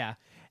 Yeah.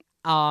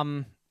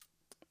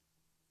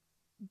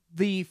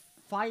 The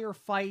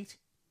firefight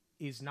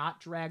is not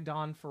dragged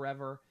on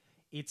forever.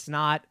 It's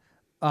not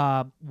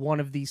one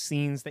of these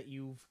scenes that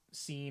you've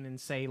seen in,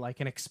 say,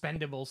 like an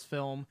Expendables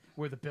film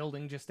where the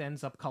building just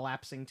ends up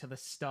collapsing to the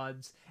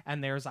studs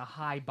and there's a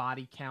high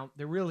body count.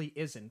 There really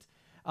isn't.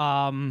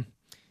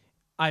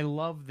 I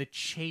love the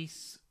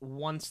chase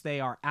once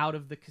they are out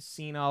of the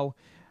casino.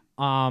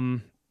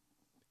 And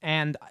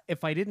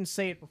if I didn't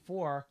say it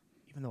before,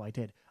 even though I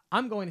did,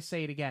 I'm going to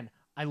say it again.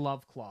 I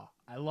love Claw.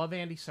 I love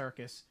Andy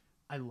Serkis.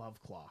 I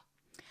love Claw.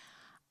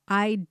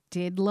 I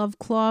did love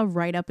Claw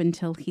right up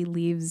until he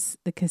leaves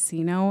the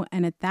casino.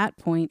 And at that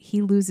point,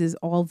 he loses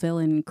all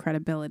villain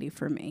credibility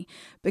for me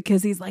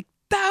because he's like,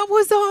 that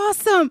was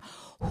awesome.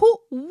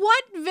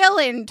 What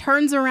villain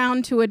turns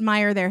around to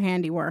admire their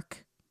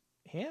handiwork?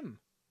 Him.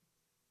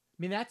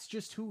 I mean, that's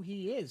just who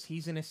he is.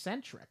 He's an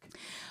eccentric.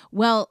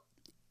 Well,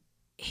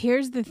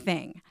 here's the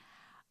thing.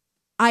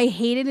 I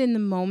hate it in the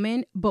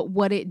moment, but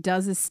what it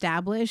does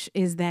establish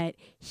is that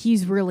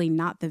he's really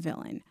not the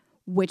villain,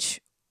 which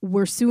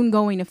we're soon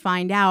going to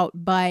find out.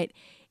 But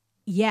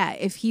yeah,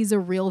 if he's a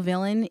real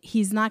villain,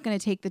 he's not going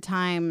to take the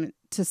time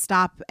to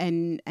stop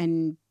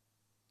and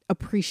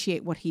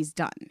appreciate what he's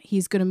done.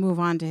 He's going to move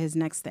on to his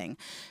next thing.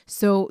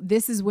 So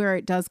this is where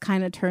it does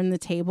kind of turn the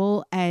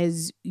table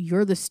as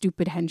you're the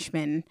stupid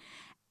henchman,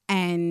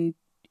 and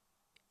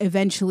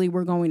eventually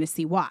we're going to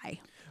see why.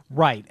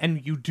 Right.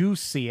 And you do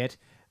see it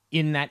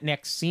in that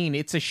next scene.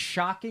 It's a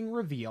shocking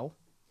reveal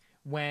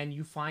when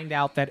you find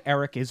out that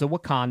Eric is a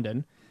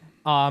Wakandan.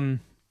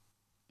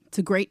 It's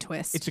a great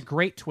twist. It's a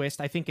great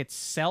twist. I think it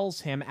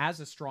sells him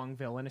as a strong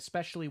villain,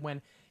 especially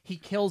when he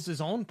kills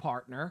his own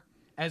partner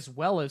as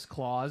well as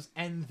Claw's,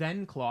 and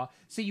then Claw.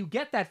 So you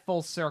get that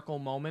full circle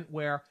moment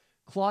where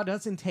Claw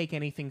doesn't take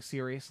anything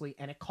seriously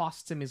and it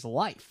costs him his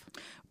life.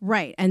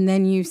 Right. And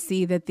then you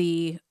see that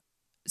the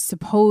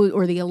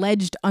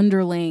alleged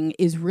underling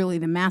is really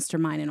the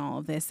mastermind in all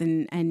of this,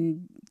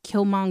 and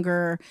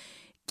Killmonger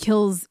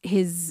kills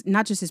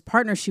not just his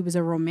partner, she was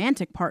a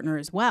romantic partner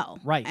as well.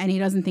 Right. And he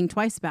doesn't think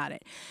twice about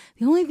it.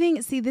 The only thing,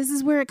 this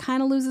is where it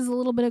kind of loses a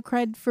little bit of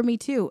cred for me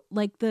too.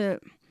 Like, the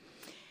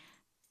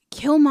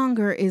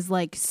Killmonger is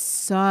like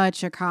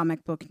such a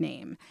comic book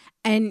name.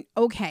 And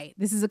okay,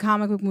 this is a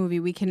comic book movie.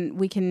 We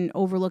can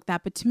overlook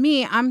that. But to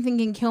me, I'm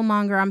thinking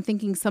Killmonger, I'm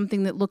thinking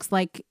something that looks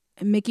like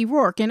Mickey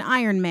Rourke in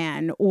Iron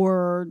Man,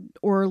 or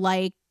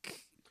like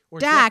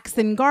Dax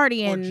in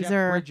Guardians, or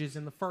Jeff Bridges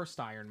in the first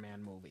Iron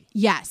Man movie.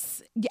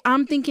 Yes.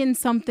 I'm thinking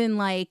something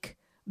like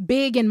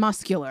big and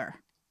muscular.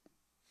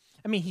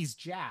 I mean, he's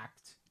jacked.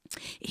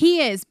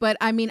 He is, but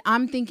I mean,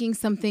 I'm thinking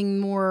something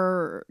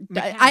more.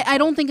 I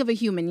don't think of a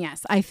human.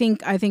 Yes, I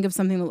think of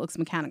something that looks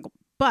mechanical.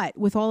 But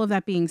with all of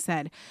that being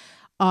said,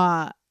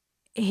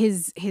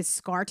 his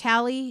scar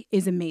tally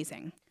is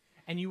amazing.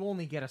 And you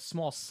only get a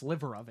small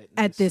sliver of it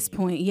at this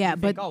point. Yeah,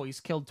 but he's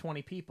killed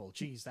 20 people.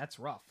 Jeez, that's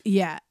rough.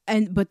 Yeah,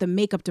 but the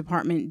makeup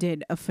department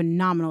did a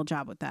phenomenal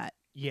job with that.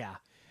 Yeah.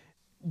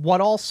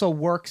 What also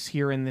works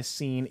here in this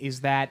scene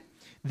is that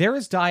there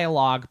is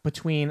dialogue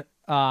between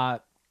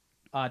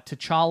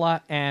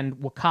T'Challa and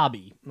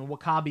W'Kabi. And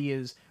W'Kabi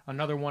is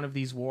another one of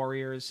these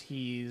warriors.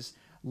 He's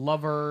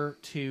lover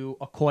to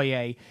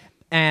Okoye.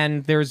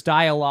 And there's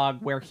dialogue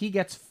where he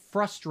gets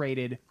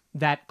frustrated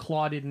that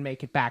Claw didn't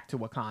make it back to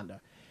Wakanda.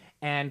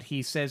 And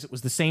he says it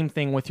was the same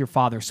thing with your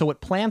father. So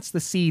it plants the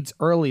seeds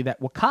early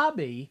that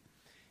W'Kabi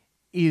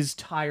is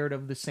tired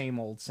of the same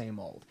old, same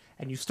old.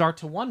 And you start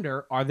to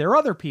wonder, are there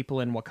other people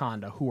in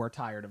Wakanda who are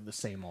tired of the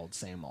same old,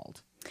 same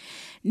old?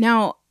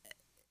 Now,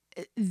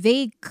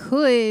 they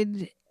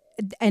could,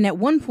 and at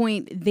one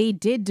point they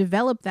did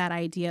develop that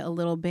idea a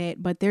little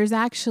bit, but there's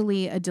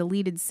actually a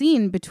deleted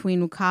scene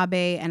between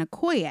W'Kabi and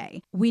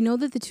Okoye. We know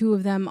that the two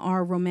of them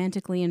are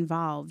romantically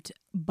involved,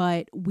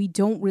 but we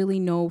don't really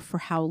know for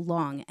how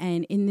long.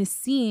 And in this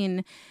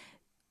scene,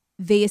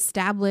 they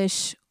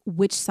establish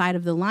which side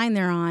of the line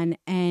they're on,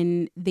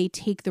 and they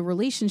take the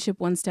relationship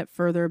one step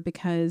further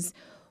because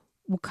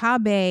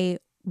W'Kabi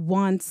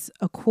wants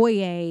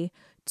Okoye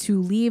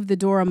to leave the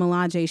Dora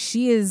Milaje.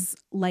 She is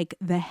like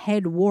the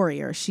head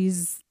warrior.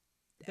 She's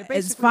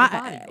as far,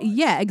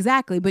 yeah,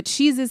 exactly. But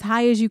she's as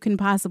high as you can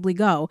possibly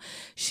go.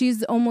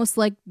 She's almost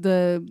like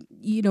the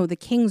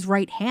king's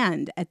right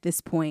hand at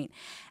this point.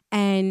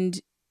 And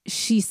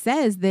she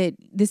says that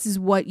this is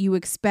what you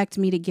expect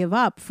me to give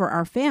up for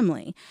our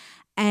family.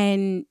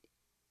 And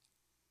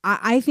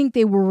I think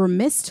they were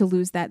remiss to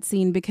lose that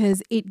scene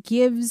because it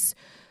gives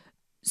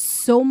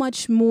so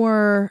much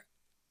more.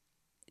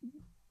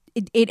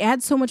 It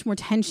adds so much more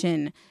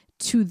tension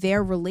to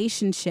their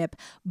relationship,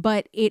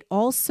 but it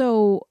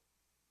also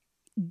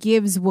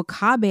gives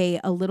W'Kabi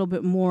a little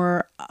bit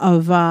more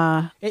of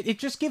It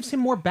just gives him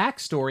more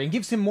backstory and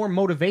gives him more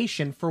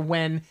motivation for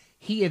when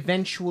he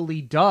eventually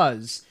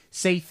does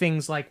say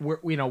things like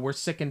we're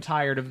sick and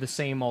tired of the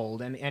same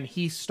old, and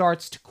he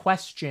starts to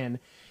question.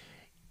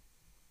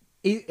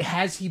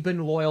 Has he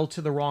been loyal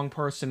to the wrong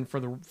person for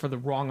the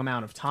wrong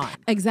amount of time?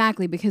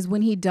 Exactly, because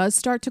when he does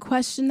start to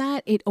question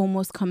that, it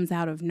almost comes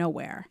out of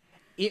nowhere.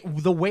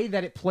 The way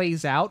that it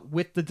plays out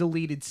with the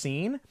deleted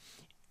scene,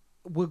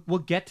 we'll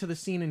get to the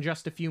scene in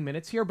just a few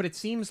minutes here, but it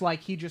seems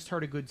like he just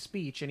heard a good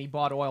speech and he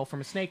bought oil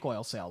from a snake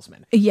oil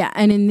salesman. Yeah,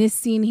 and in this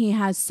scene, he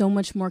has so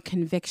much more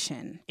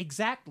conviction.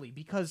 Exactly,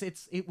 because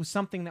it was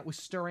something that was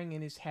stirring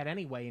in his head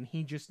anyway, and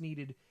he just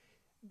needed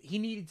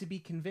to be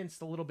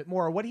convinced a little bit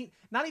more.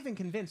 Not even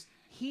convinced,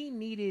 he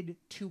needed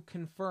to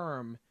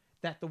confirm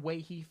that the way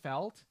he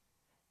felt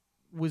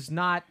was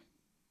not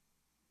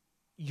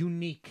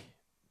unique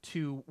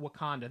to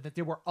Wakanda, that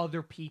there were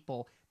other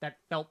people that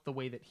felt the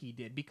way that he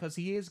did, because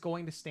he is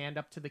going to stand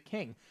up to the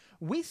king.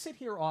 We sit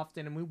here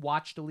often and we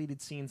watch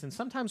deleted scenes, and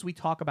sometimes we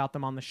talk about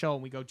them on the show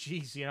and we go,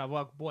 geez,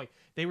 well, boy,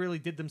 they really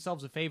did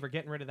themselves a favor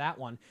getting rid of that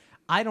one.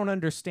 I don't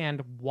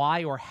understand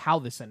why or how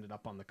this ended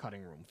up on the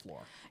cutting room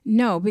floor.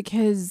 No,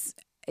 because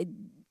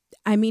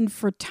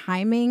for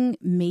timing,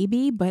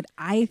 maybe, but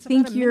I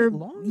think you're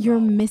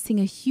missing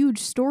a huge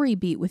story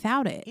beat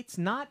without it. It's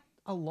not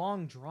a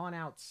long,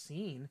 drawn-out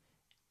scene,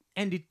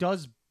 and it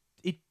does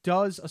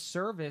a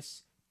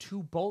service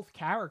to both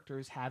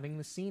characters having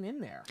the scene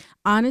in there.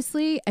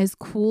 Honestly, as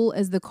cool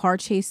as the car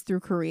chase through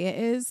Korea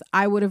is,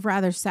 I would have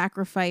rather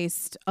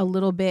sacrificed a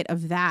little bit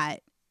of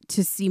that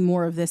to see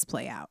more of this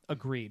play out.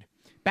 Agreed.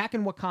 Back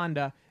in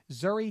Wakanda,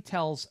 Zuri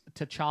tells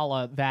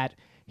T'Challa that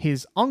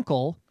his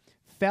uncle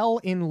fell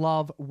in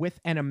love with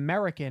an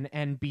American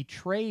and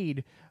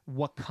betrayed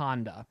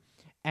Wakanda,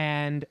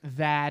 and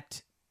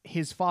that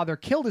his father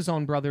killed his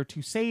own brother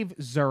to save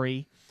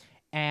Zuri,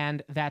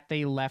 and that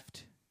they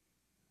left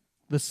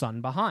the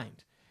son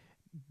behind.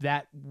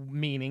 That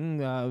meaning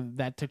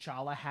that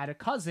T'Challa had a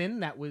cousin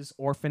that was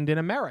orphaned in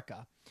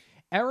America.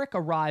 Eric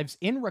arrives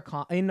in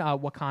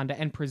Wakanda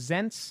and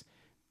presents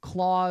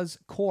Claw's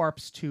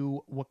corpse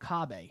to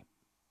W'Kabi.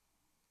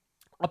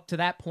 Up to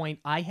that point,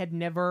 I had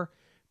never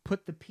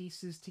put the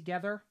pieces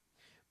together,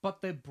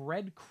 but the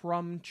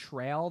breadcrumb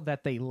trail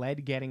that they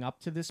led getting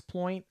up to this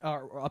point,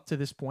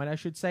 I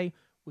should say,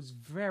 was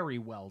very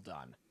well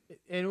done.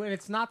 And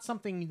it's not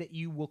something that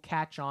you will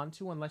catch on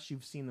to unless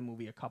you've seen the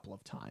movie a couple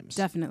of times.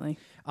 Definitely.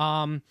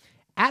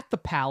 At the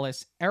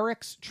palace,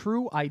 Eric's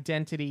true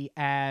identity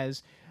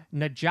as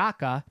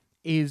N'Jaka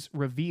is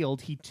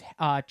revealed. He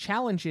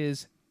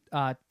challenges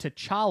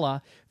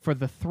T'Challa for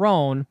the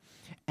throne,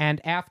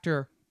 and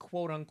after,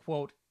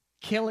 quote-unquote,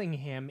 killing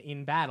him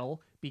in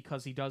battle,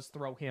 because he does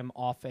throw him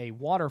off a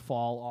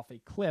waterfall, off a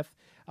cliff,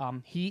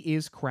 he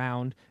is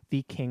crowned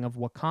the King of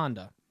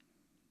Wakanda.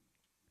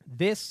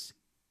 This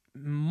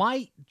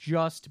might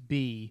just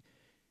be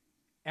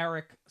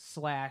Eric /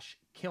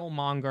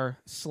 Killmonger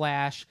 /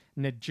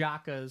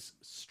 N'Jaka's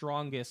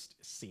strongest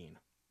scene,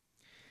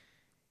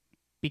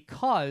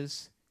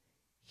 because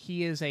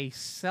he is a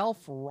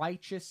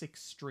self-righteous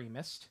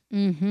extremist.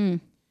 Mm-hmm.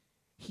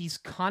 He's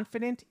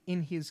confident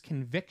in his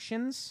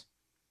convictions,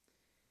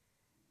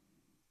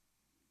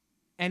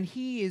 and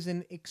he is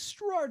an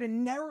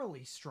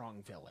extraordinarily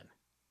strong villain.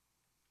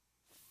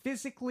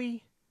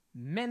 Physically,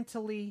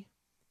 mentally,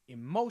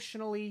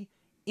 emotionally,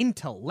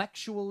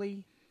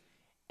 intellectually,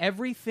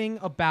 everything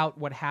about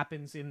what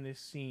happens in this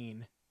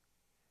scene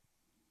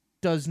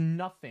does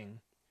nothing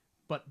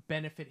but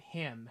benefit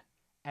him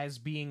as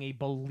being a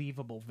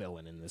believable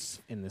villain in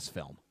this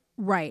film.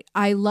 Right.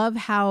 I love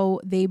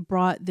how they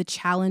brought the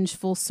challenge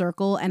full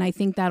circle. And I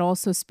think that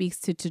also speaks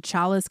to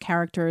T'Challa's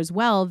character as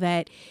well,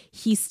 that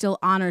he still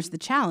honors the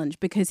challenge,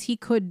 because he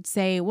could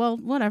say, well,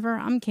 whatever,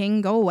 I'm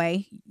king, go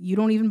away. You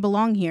don't even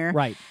belong here.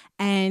 Right.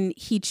 And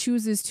he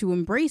chooses to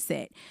embrace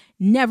it,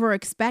 never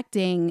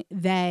expecting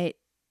that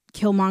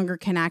Killmonger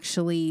can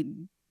actually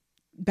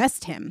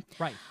best him.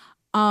 Right.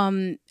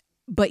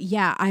 But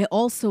yeah, I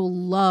also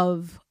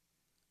love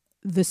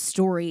the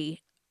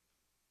story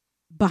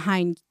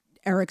behind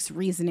Eric's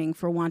reasoning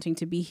for wanting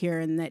to be here,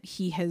 and that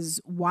he has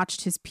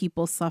watched his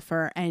people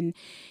suffer. And,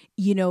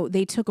 you know,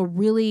 they took a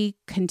really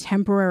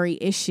contemporary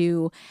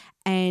issue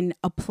and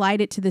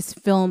applied it to this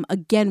film,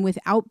 again,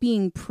 without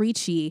being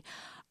preachy,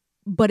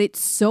 but it's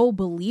so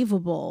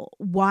believable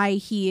why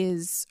he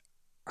is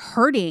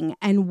hurting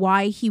and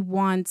why he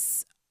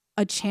wants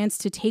a chance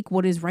to take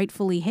what is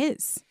rightfully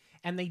his.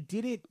 And they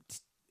did it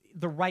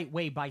the right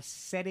way by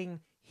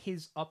setting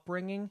his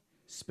upbringing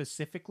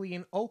specifically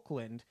in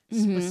Oakland,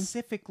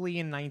 specifically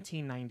in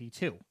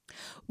 1992.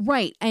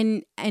 Right.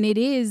 And it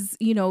is,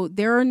 you know,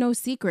 there are no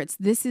secrets.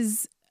 This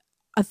is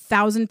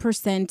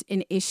 1,000%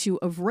 an issue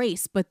of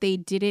race, but they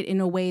did it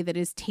in a way that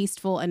is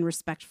tasteful and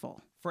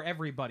respectful. For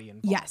everybody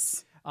involved.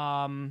 Yes.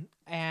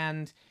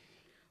 And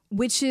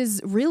which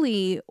is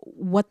really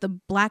what the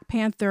Black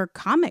Panther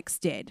comics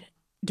did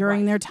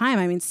during their time.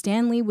 I mean,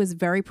 Stan Lee was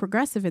very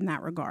progressive in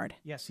that regard.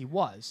 Yes, he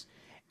was.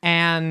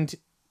 And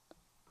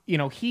you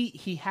know,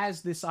 he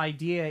has this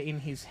idea in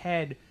his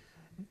head,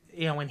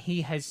 you know, and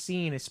he has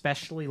seen,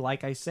 especially,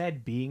 like I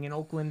said, being in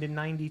Oakland in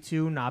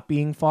 92, not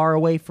being far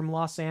away from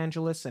Los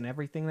Angeles and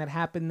everything that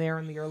happened there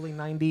in the early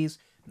 90s.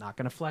 Not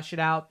going to flesh it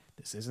out.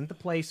 This isn't the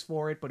place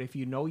for it. But if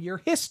you know your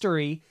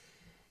history,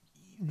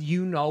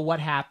 you know what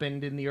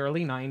happened in the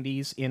early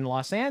 90s in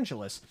Los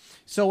Angeles.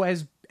 So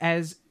as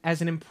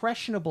an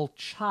impressionable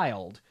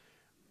child,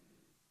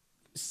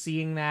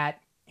 seeing that,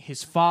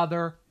 his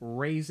father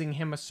raising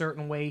him a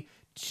certain way,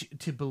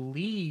 to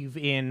believe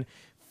in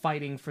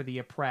fighting for the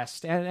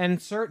oppressed,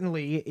 and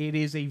certainly it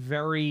is a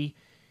very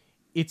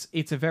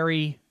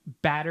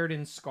battered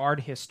and scarred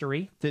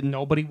history that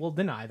nobody will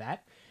deny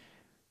that.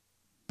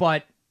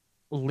 But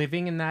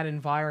living in that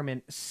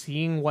environment,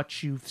 seeing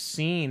what you've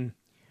seen,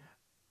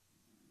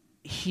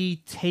 he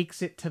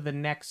takes it to the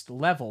next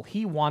level.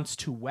 He wants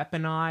to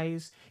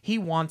weaponize. He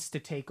wants to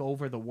take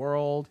over the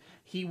world.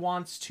 He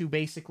wants to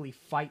basically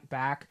fight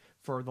back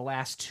for the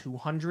last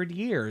 200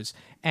 years.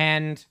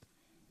 And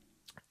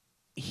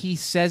he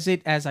says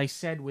it, as I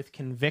said, with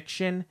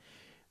conviction.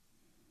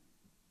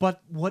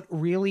 But what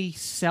really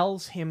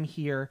sells him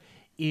here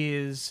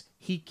is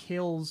he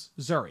kills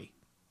Zuri.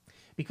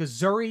 Because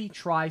Zuri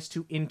tries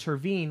to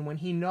intervene when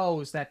he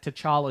knows that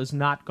T'Challa is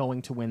not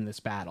going to win this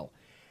battle.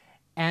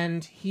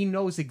 And he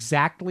knows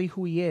exactly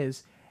who he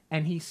is.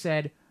 And he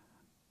said,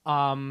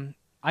 I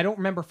don't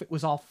remember if it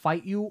was I'll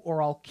fight you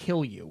or I'll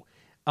kill you.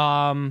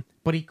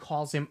 But he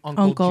calls him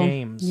Uncle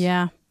James.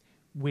 Yeah.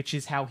 Which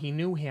is how he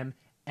knew him.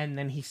 And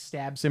then he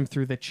stabs him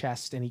through the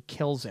chest and he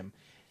kills him.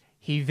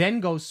 He then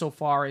goes so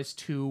far as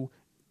to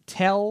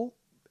tell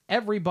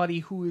everybody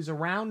who is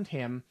around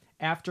him,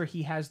 after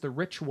he has the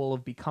ritual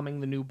of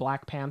becoming the new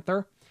Black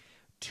Panther,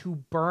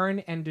 to burn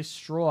and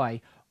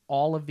destroy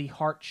all of the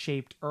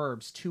heart-shaped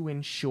herbs to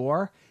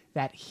ensure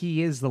that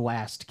he is the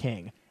last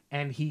king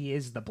and he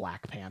is the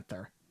Black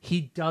Panther. He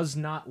does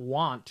not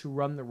want to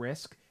run the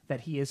risk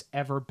that he is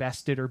ever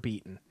bested or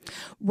beaten.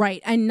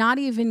 Right. And not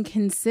even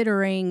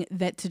considering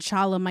that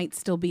T'Challa might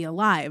still be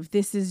alive.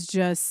 This is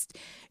just,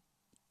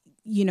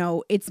 you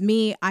know, it's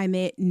me, I'm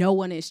it, no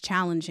one is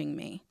challenging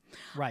me.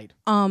 Right.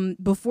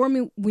 Before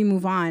we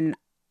move on,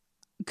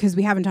 because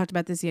we haven't talked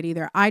about this yet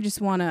either, I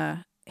just want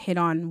to hit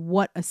on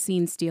what a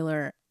scene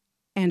stealer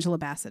Angela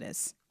Bassett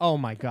is. Oh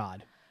my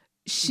God.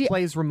 She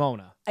plays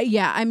Ramona.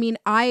 Yeah, I mean,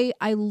 I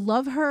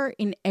love her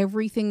in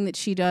everything that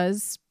she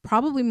does.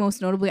 Probably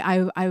most notably,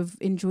 I've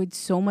enjoyed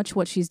so much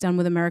what she's done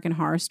with American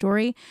Horror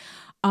Story.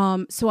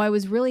 So I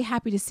was really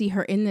happy to see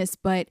her in this,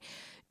 but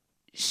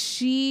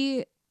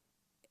she's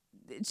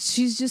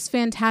just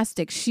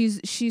fantastic.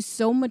 She's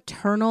so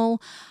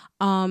maternal,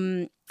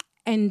 and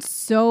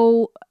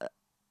so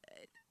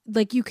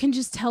like you can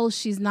just tell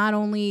she's not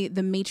only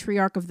the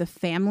matriarch of the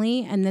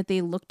family and that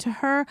they look to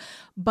her,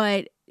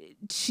 but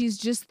she's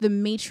just the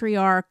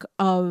matriarch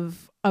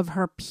of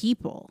her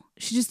people.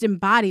 She just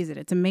embodies it.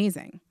 It's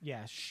amazing.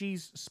 Yeah,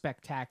 she's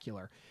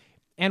spectacular.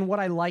 And what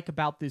I like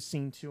about this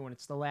scene too, and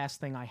it's the last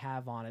thing I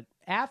have on it,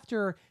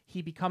 after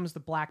he becomes the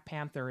Black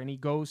Panther and he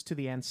goes to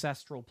the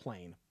ancestral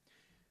plane,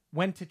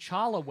 when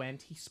T'Challa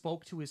went, he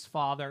spoke to his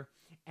father,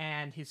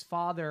 and his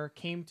father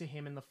came to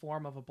him in the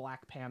form of a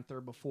Black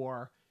Panther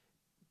before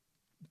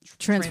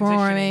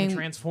transforming,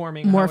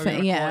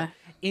 morphing,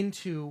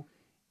 into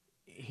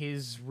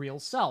his real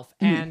self.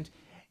 And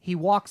he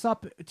walks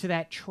up to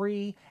that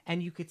tree,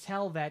 and you could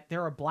tell that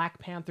there are Black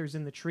Panthers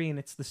in the tree, and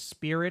it's the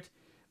spirit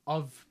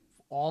of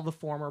all the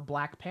former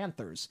Black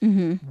Panthers.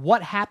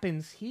 What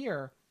happens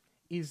here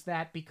is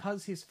that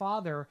because his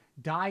father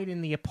died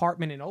in the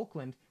apartment in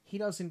Oakland, he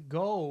doesn't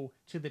go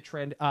to the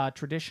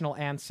traditional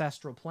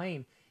ancestral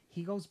plane.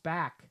 He goes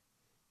back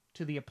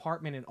to the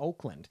apartment in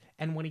Oakland.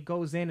 And when he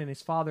goes in and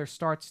his father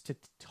starts to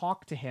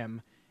talk to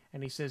him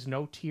and he says,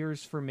 "No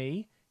tears for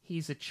me,"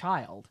 he's a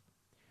child.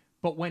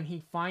 But when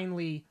he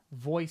finally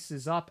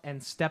voices up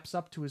and steps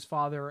up to his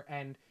father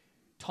and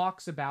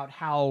talks about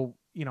how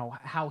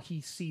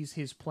he sees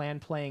his plan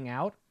playing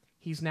out,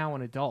 he's now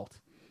an adult.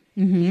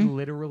 Mm-hmm. He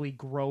literally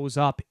grows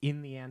up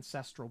in the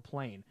ancestral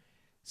plane.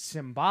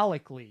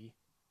 Symbolically,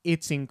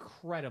 it's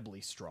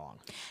incredibly strong.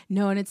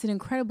 No, and it's an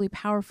incredibly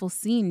powerful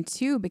scene,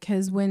 too,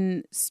 because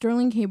when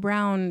Sterling K.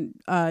 Brown,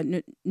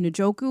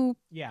 Njoku,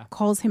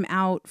 calls him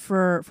out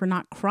for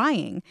not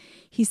crying,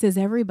 he says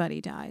everybody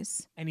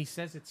dies. And he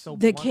says it so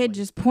the bluntly. Kid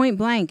just point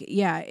blank.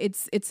 Yeah,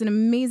 it's an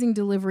amazing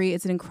delivery.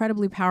 It's an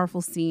incredibly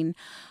powerful scene.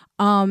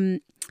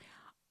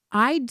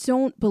 I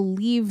don't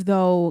believe,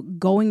 though,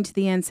 going to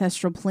the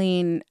ancestral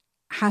plane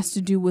has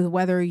to do with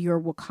whether you're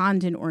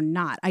Wakandan or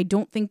not. I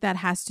don't think that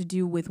has to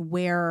do with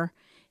where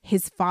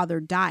his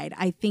father died.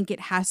 I think it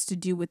has to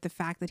do with the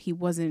fact that he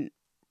wasn't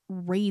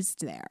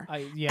raised there.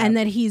 And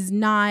that he's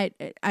not,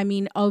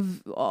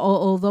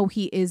 although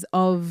he is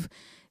of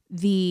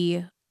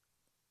the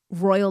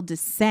royal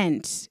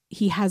descent,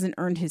 he hasn't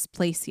earned his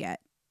place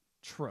yet.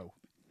 True.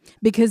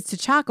 Because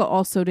T'Chaka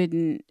also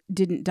didn't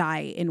die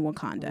in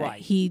Wakanda.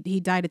 Right. He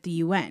died at the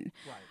UN.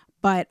 Right.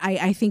 But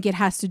I think it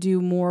has to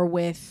do more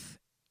with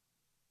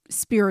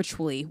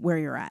spiritually where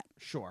you're at.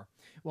 Sure.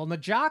 Well,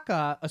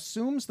 N'Jaka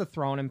assumes the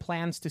throne and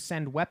plans to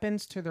send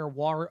weapons to their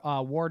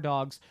war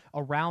dogs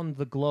around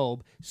the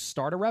globe,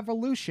 start a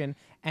revolution,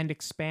 and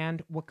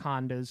expand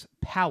Wakanda's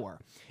power.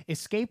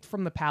 Escaped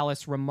from the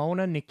palace,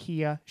 Ramona,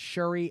 Nakia,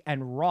 Shuri,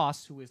 and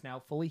Ross, who is now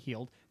fully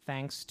healed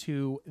thanks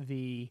to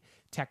the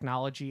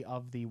technology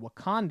of the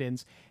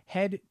Wakandans,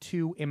 head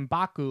to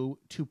M'Baku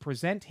to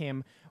present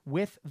him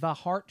with the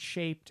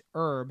heart-shaped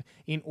herb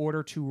in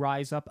order to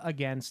rise up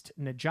against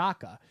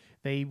N'Jaka.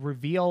 They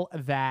reveal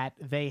that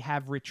they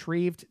have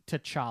retrieved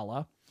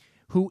T'Challa,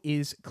 who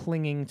is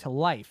clinging to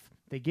life.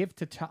 They give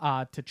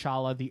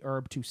T'Challa the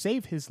herb to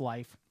save his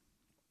life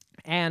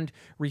and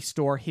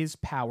restore his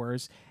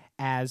powers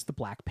as the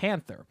Black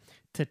Panther.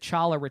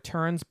 T'Challa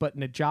returns, but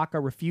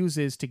N'Jaka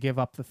refuses to give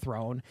up the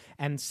throne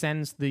and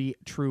sends the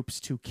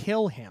troops to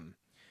kill him.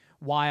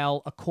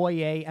 While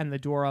Okoye and the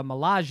Dora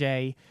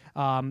Milaje,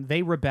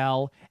 they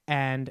rebel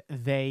and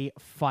they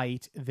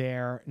fight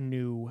their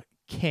new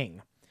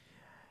king.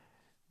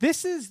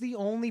 This is the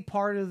only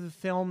part of the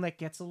film that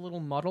gets a little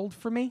muddled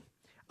for me,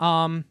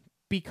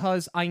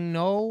 because I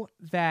know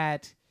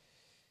that,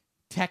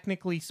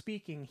 technically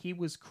speaking, he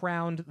was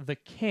crowned the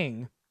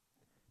king,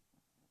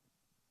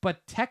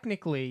 but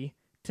technically,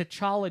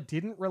 T'Challa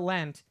didn't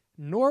relent,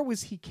 nor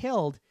was he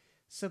killed,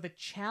 so the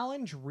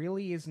challenge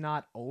really is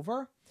not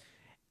over.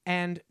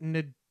 And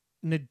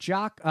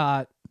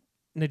N'Jaka,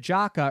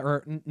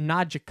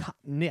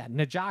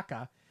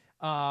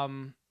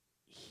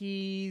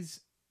 he's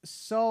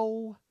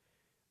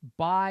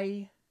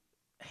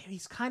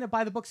kind of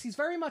by the books. He's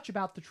very much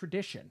about the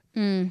tradition,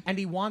 and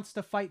he wants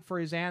to fight for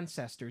his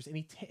ancestors,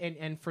 and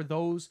and for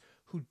those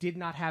who did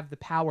not have the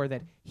power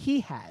that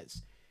he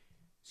has.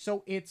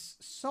 So he's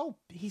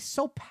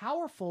so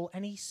powerful,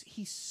 and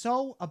he's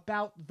so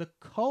about the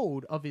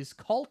code of his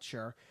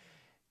culture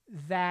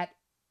that,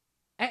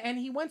 and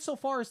he went so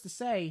far as to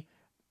say,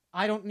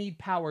 "I don't need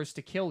powers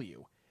to kill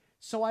you."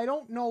 So I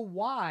don't know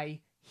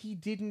why he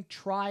didn't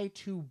try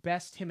to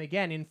best him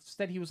again.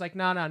 Instead, he was like,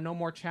 no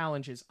more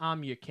challenges.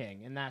 I'm your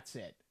king, and that's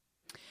it.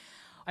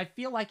 I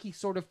feel like he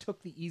sort of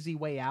took the easy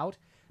way out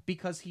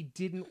because he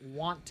didn't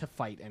want to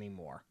fight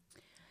anymore.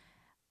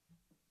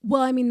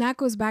 Well, I mean, that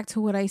goes back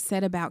to what I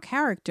said about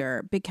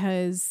character,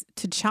 because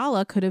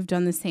T'Challa could have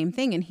done the same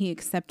thing and he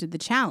accepted the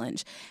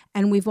challenge.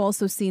 And we've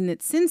also seen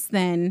that since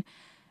then,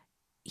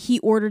 he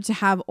ordered to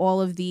have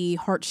all of the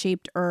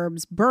heart-shaped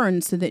herbs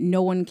burned so that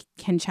no one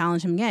can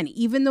challenge him again.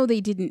 Even though they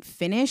didn't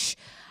finish,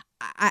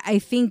 I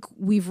think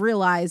we've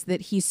realized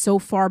that he's so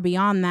far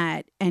beyond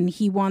that, and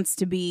he wants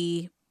to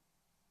be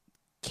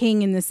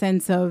king in the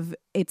sense of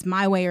it's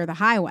my way or the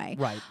highway.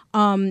 Right.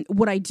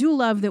 What I do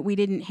love that we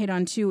didn't hit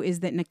on too is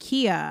that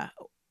Nakia,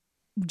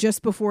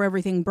 just before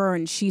everything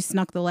burned, she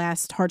snuck the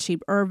last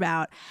heart-shaped herb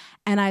out.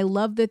 And I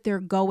love that they're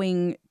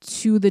going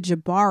to the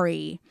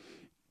Jabari.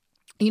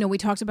 You know, we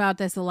talked about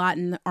this a lot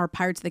in our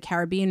Pirates of the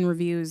Caribbean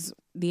reviews.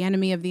 The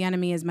enemy of the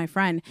enemy is my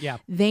friend. Yeah.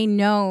 They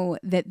know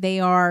that they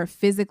are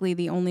physically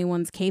the only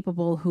ones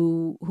capable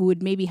who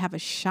would maybe have a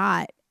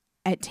shot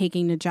at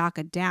taking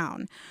N'Jaka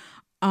down.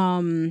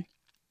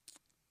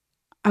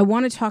 I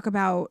want to talk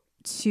about,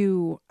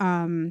 too,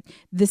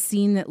 the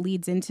scene that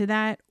leads into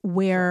that,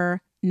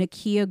 where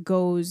Nakia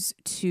goes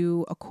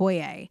to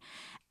Okoye.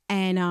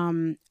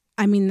 And,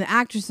 I mean, the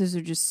actresses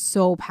are just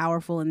so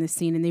powerful in this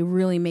scene, and they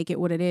really make it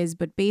what it is.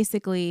 But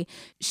basically,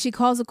 she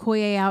calls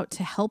Okoye out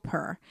to help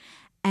her.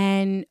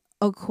 And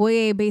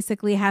Okoye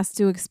basically has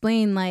to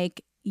explain,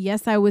 like,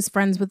 yes, I was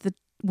friends with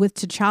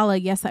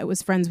T'Challa. Yes, I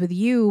was friends with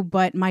you,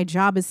 but my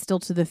job is still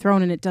to the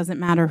throne, and it doesn't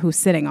matter who's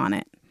sitting on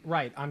it.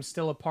 Right. I'm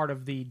still a part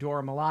of the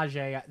Dora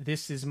Milaje.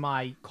 This is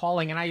my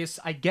calling. And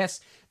I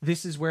guess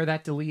this is where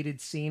that deleted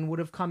scene would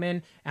have come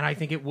in. And I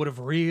think it would have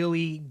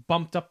really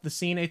bumped up the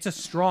scene. It's a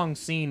strong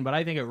scene, but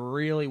I think it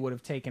really would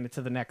have taken it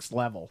to the next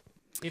level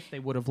if they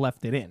would have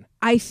left it in.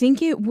 I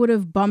think it would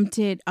have bumped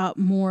it up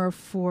more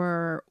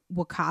for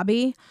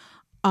W'Kabi,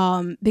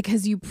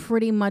 because you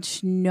pretty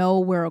much know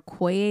where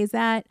Okoye is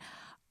at.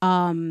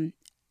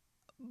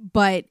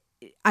 But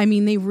I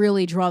mean, they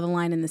really draw the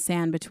line in the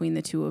sand between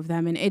the two of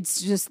them. And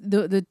it's just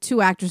the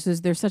two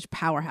actresses, they're such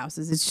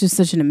powerhouses. It's just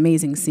such an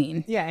amazing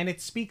scene. Yeah, and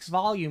it speaks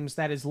volumes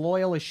that as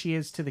loyal as she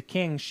is to the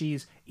king,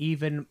 she's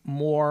even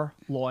more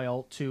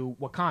loyal to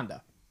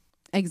Wakanda.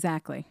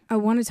 Exactly. I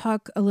want to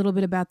talk a little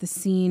bit about the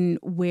scene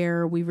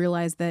where we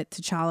realize that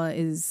T'Challa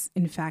is,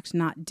 in fact,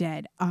 not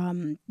dead.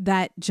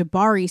 That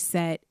Jabari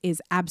set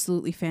is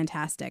absolutely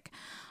fantastic.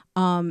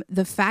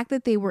 The fact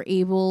that they were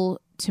able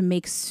to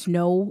make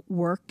snow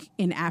work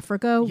in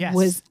Africa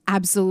was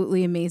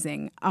absolutely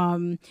amazing.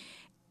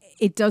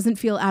 It doesn't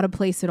feel out of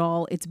place at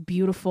all. It's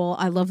beautiful.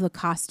 I love the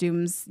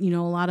costumes. You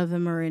know, a lot of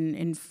them are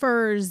in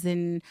furs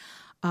and,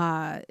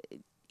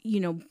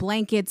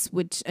 blankets,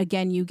 which,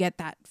 again, you get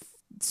that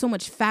so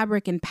much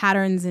fabric and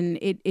patterns, and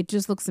it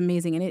just looks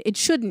amazing. And it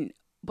shouldn't,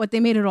 but they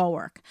made it all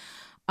work.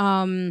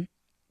 And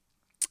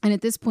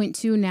at this point,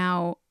 too,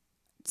 now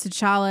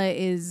T'Challa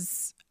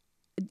is...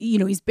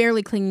 he's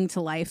barely clinging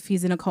to life.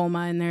 He's in a coma,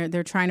 and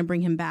they're trying to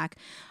bring him back.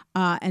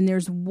 And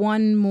there's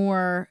one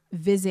more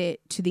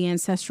visit to the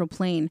ancestral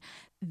plane.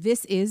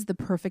 This is the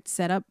perfect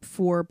setup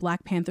for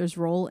Black Panther's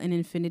role in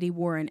Infinity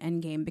War and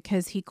Endgame,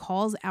 because he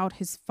calls out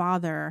his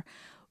father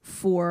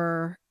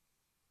for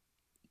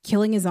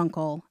killing his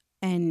uncle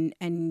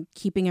and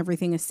keeping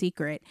everything a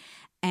secret.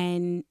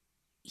 And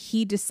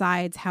he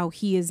decides how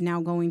he is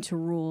now going to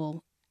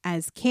rule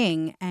as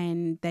king,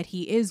 and that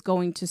he is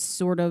going to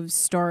sort of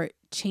start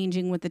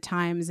changing with the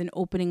times and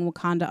opening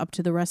Wakanda up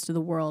to the rest of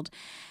the world.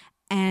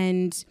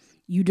 And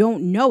you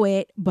don't know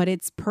it, but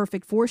it's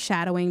perfect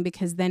foreshadowing,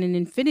 because then in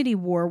Infinity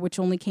War, which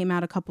only came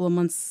out a couple of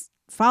months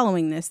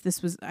following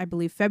this was, I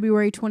believe,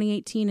 February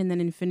 2018, and then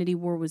Infinity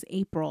War was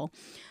April,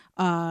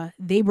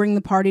 they bring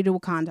the party to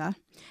Wakanda.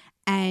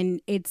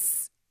 And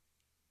it's,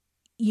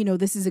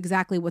 this is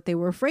exactly what they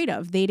were afraid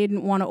of. They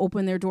didn't want to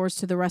open their doors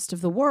to the rest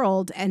of the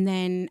world and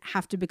then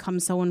have to become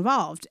so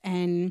involved.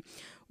 And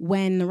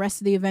when the rest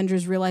of the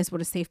Avengers realized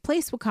what a safe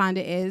place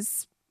Wakanda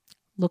is,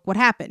 look what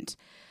happened.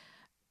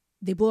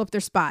 They blew up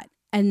their spot.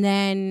 And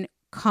then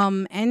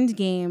come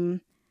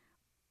Endgame,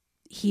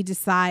 he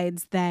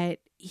decides that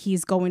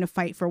he's going to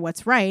fight for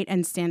what's right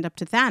and stand up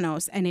to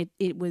Thanos. And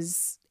it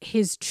was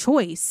his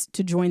choice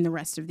to join the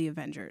rest of the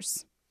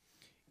Avengers.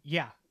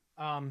 Yeah.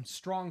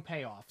 Strong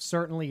payoff.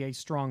 Certainly a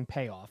strong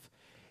payoff.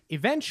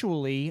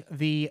 Eventually,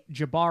 the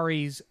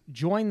Jabaris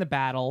join the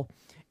battle,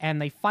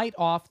 and they fight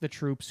off the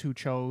troops who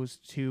chose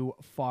to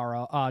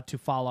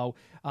follow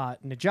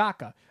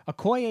N'Jaka.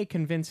 Okoye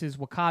convinces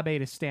W'Kabi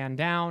to stand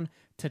down.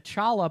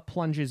 T'Challa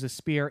plunges a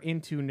spear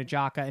into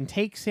N'Jaka and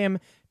takes him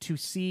to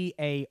see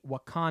a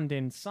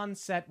Wakandan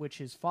sunset, which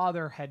his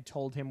father had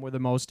told him were the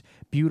most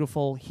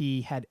beautiful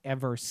he had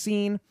ever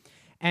seen.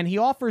 And he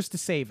offers to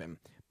save him.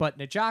 But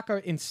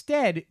N'Jaka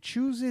instead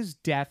chooses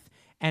death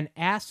and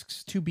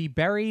asks to be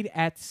buried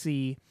at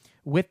sea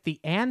with the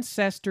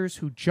ancestors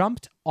who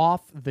jumped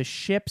off the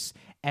ships,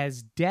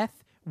 as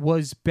death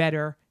was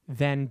better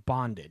than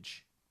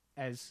bondage,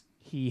 as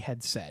he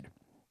had said.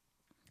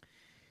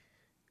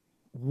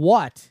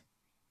 What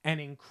an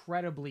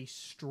incredibly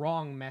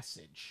strong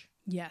message.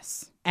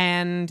 Yes.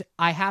 And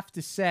I have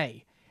to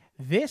say,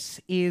 this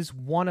is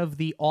one of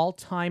the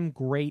all-time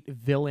great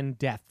villain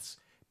deaths,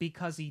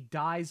 because he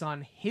dies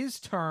on his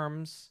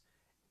terms,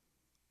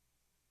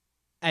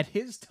 at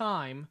his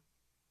time,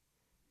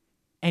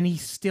 and he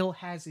still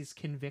has his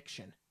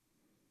conviction.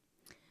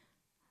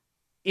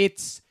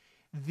 It's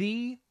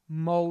the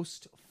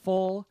most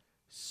full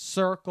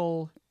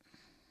circle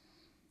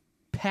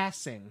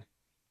passing,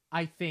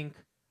 I think,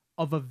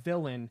 of a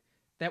villain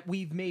that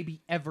we've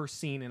maybe ever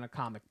seen in a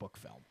comic book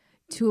film.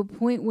 To a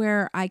point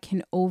where I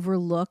can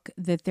overlook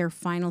that their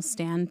final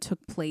stand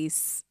took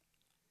place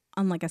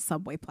on like a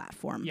subway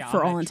platform,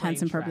 for all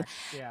intents and purposes.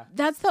 Yeah.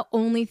 That's the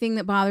only thing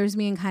that bothers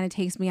me and kind of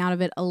takes me out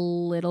of it a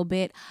little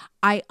bit.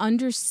 I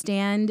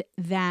understand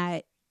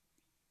that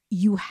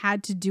you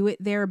had to do it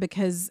there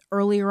because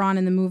earlier on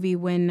in the movie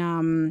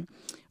when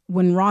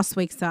Ross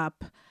wakes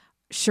up,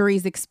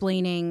 Shuri's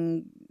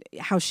explaining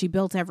how she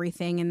built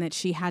everything and that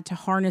she had to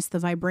harness the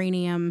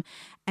vibranium,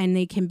 and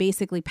they can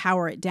basically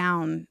power it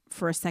down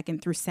for a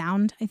second through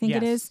sound, I think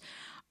it is.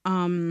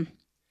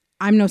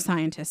 I'm no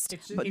scientist,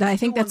 but I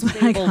think that's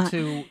what I got.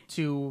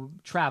 to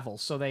travel,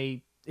 so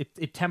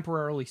it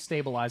temporarily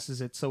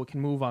stabilizes it so it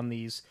can move on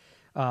these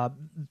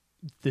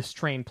this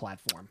train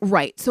platform.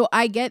 Right. So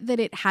I get that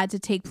it had to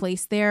take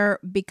place there,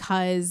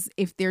 because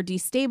if they're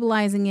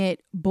destabilizing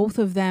it, both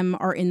of them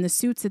are in the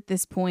suits at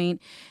this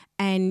point,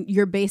 and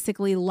you're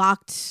basically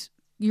locked.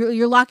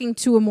 You're locking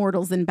two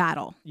immortals in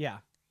battle. Yeah.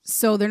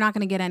 So they're not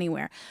going to get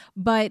anywhere.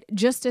 But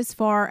just as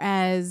far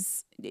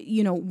as,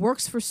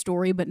 works for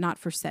story, but not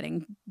for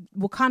setting.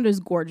 Wakanda's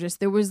gorgeous.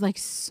 There was like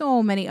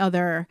so many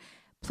other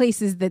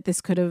places that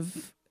this could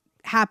have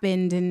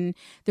happened, and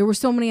there were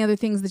so many other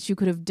things that you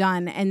could have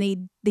done, and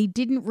they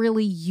didn't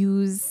really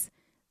use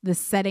the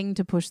setting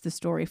to push the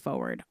story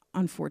forward,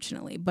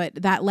 unfortunately.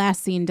 But that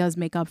last scene does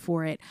make up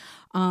for it.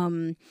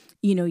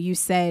 You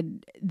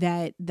said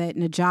that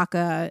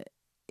N'Jaka,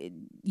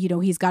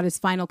 he's got his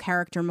final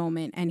character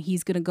moment and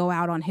he's going to go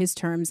out on his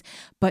terms.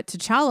 But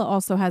T'Challa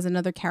also has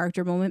another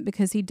character moment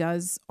because he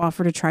does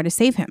offer to try to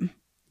save him.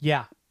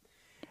 Yeah.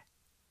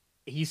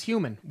 He's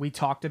human. We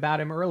talked about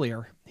him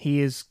earlier.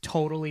 He is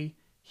totally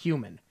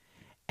human.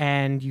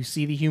 And you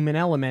see the human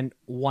element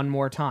one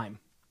more time.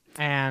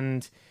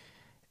 And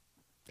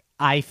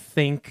I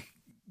think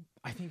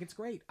it's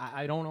great.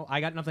 I don't know. I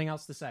got nothing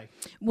else to say.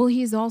 Well,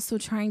 he's also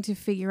trying to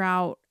figure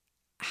out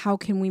how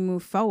can we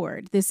move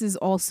forward. This is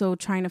also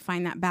trying to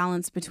find that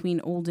balance between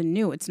old and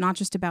new. It's not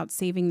just about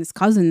saving this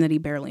cousin that he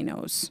barely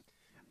knows.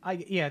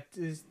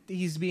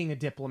 He's being a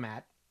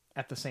diplomat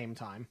at the same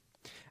time.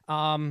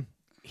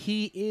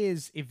 He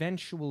is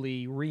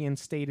eventually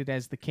reinstated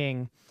as the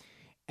king,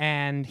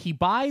 and he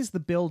buys the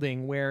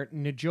building where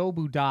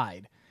N'Jobu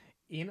died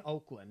in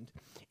Oakland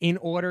in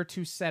order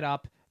to set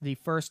up the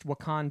first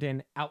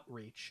Wakandan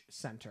outreach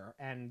center,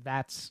 and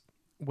that's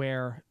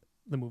where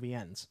the movie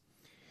ends.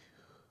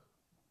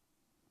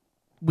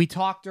 We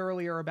talked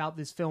earlier about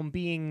this film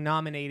being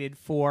nominated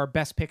for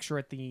Best Picture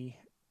at the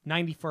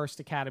 91st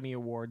Academy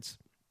Awards.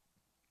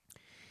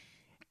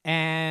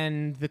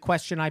 And the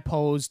question I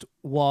posed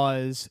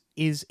was,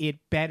 is it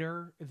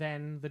better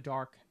than The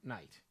Dark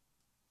Knight?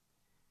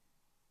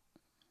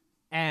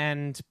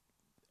 And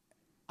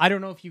I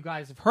don't know if you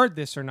guys have heard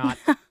this or not.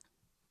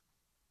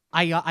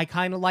 I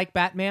kind of like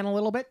Batman a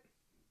little bit.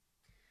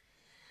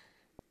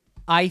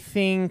 I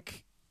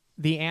think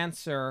the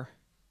answer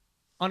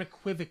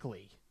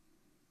unequivocally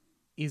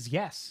is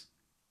yes.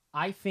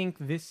 I think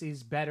this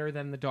is better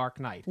than The Dark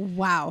Knight.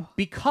 Wow.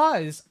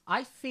 Because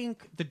I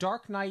think The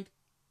Dark Knight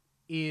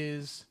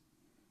is...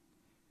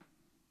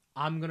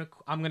 I'm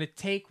gonna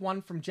take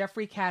one from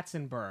Jeffrey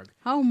Katzenberg.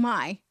 Oh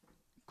my.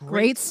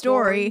 Great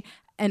story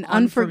and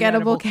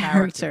unforgettable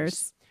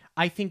characters.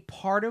 I think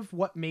part of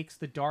what makes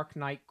The Dark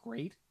Knight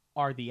great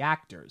are the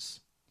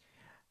actors.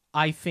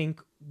 I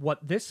think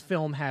what this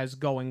film has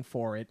going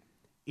for it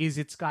is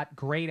it's got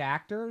great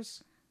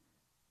actors,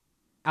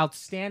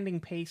 outstanding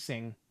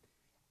pacing,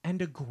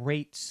 and a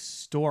great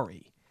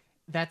story.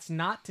 That's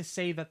not to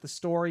say that the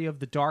story of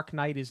The Dark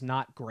Knight is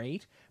not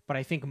great, but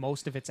I think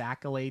most of its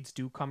accolades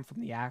do come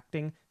from the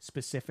acting,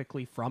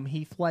 specifically from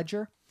Heath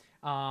Ledger.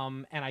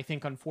 And I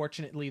think,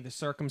 unfortunately, the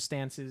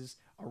circumstances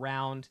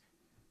around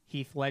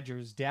Heath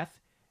Ledger's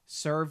death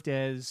served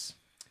as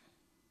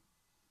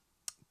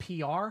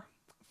PR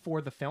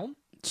for the film.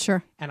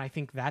 Sure. And I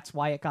think that's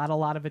why it got a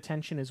lot of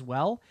attention as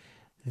well.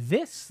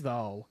 This,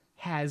 though,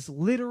 has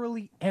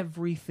literally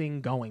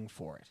everything going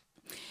for it.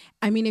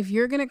 I mean, if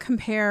you're going to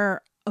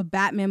compare a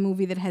Batman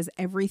movie that has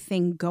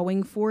everything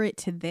going for it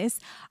to this,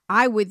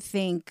 I would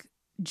think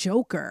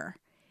Joker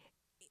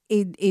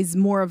is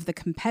more of the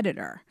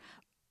competitor.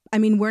 I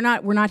mean, we're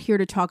not here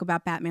to talk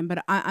about Batman,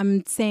 but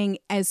I'm saying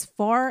as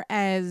far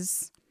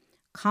as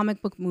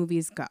comic book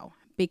movies go,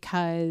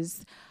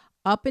 because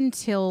up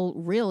until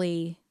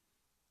really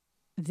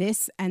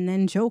this and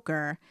then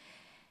Joker,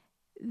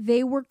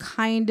 they were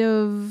kind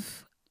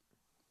of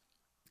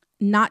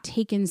not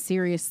taken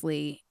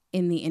seriously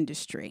in the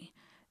industry.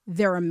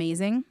 They're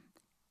amazing.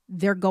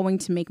 They're going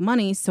to make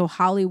money, so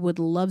Hollywood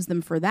loves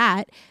them for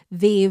that.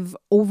 They've,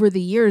 over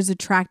the years,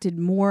 attracted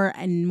more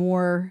and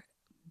more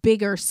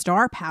bigger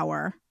star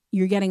power.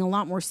 You're getting a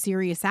lot more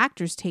serious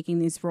actors taking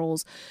these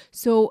roles.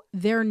 So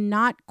they're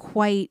not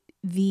quite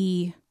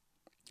the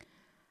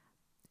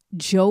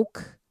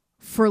joke,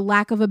 for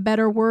lack of a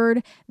better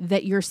word,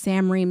 that your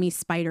Sam Raimi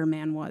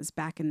Spider-Man was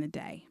back in the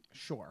day.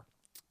 Sure.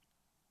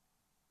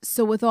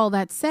 So with all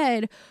that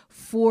said,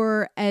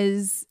 for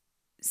as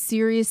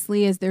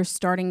seriously as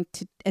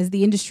as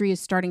the industry is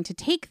starting to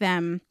take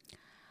them,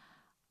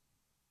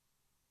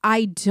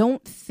 I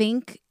don't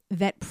think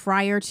that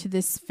prior to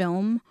this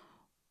film,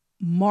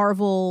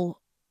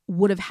 Marvel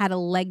would have had a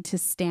leg to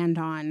stand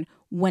on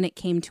when it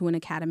came to an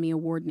Academy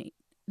Award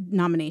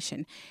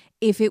nomination.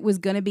 If it was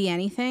going to be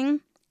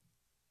anything,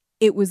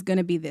 it was going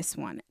to be this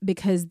one,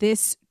 because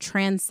this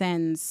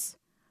transcends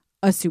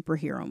a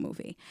superhero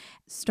movie.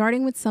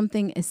 Starting with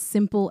something as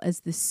simple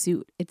as the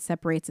suit, it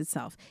separates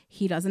itself.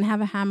 He doesn't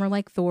have a hammer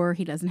like Thor.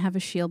 He doesn't have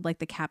a shield like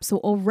the Cap. So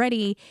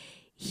already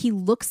he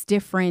looks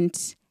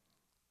different,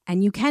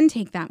 and you can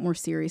take that more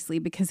seriously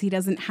because he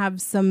doesn't have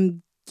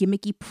some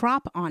gimmicky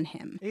prop on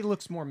him. He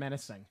looks more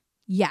menacing.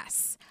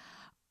 Yes.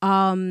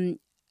 The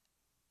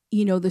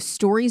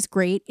story's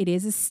great. It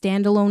is a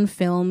standalone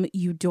film.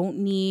 You don't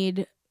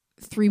need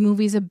 3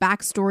 movies of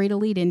backstory to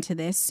lead into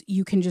this.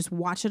 You can just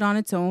watch it on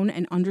its own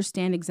and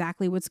understand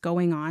exactly what's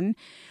going on.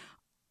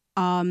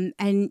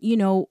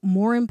 And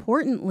more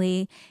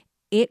importantly,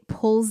 it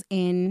pulls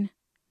in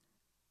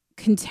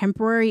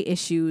contemporary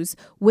issues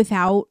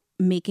without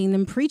making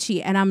them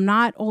preachy. And I'm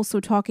not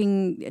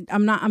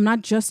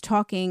just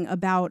talking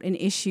about an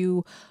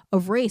issue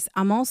of race.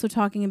 I'm also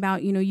talking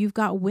about, you've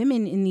got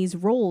women in these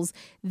roles.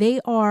 They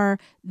are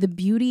the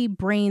beauty,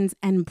 brains,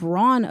 and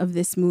brawn of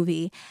this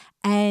movie.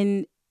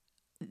 And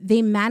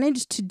they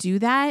managed to do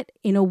that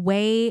in a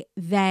way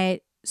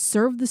that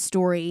served the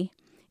story.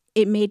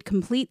 It made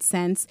complete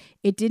sense.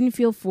 It didn't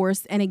feel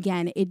forced. And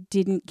again, it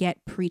didn't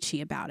get preachy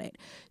about it.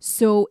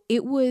 So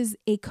it was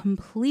a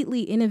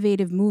completely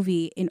innovative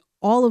movie in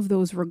all of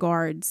those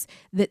regards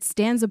that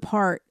stands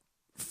apart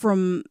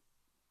from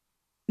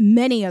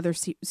many other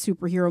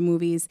superhero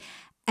movies.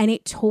 And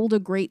it told a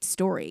great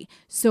story.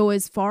 So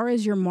as far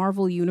as your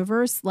Marvel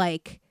universe,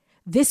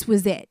 this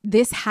was it.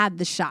 This had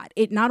the shot.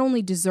 It not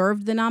only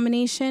deserved the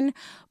nomination,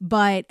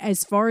 but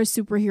as far as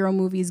superhero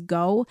movies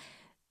go,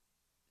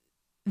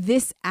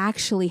 this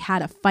actually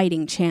had a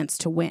fighting chance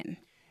to win.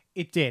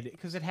 It did,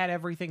 because it had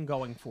everything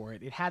going for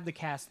it. It had the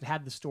cast, it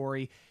had the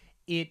story,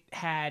 it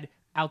had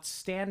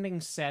outstanding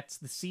sets.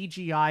 The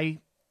CGI,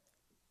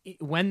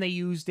 when they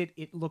used it,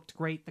 it looked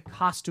great. The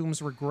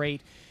costumes were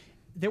great.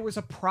 There was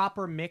a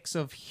proper mix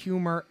of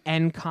humor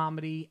and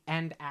comedy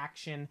and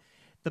action.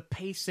 The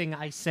pacing,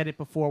 I said it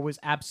before, was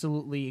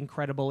absolutely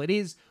incredible. It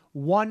is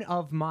one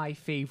of my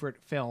favorite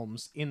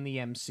films in the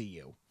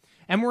MCU.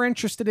 And we're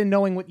interested in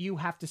knowing what you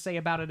have to say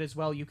about it as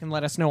well. You can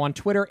let us know on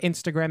Twitter,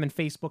 Instagram, and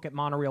Facebook at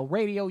Monorail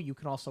Radio. You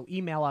can also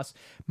email us,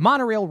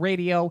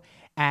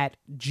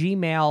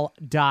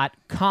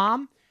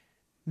 monorailradio@gmail.com.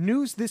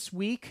 News this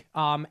week,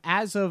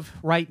 as of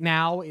right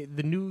now,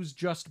 the news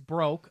just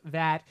broke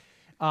that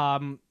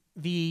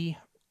the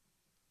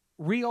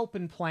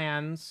reopen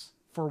plans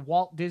for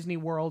Walt Disney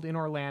World in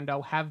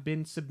Orlando have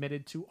been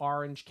submitted to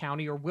Orange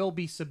County, or will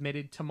be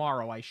submitted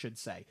tomorrow, I should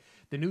say.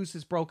 The news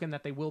is broken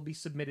that they will be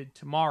submitted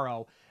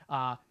tomorrow,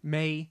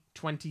 May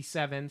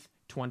 27th,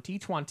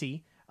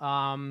 2020.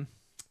 And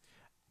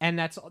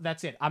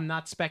that's it. I'm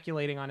not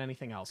speculating on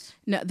anything else.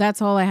 No, that's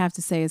all I have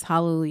to say is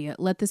hallelujah.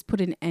 Let this put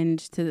an end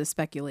to the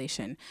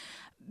speculation,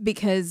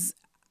 because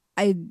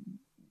I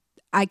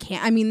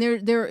can't. I mean,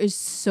 there is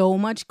so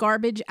much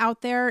garbage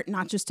out there,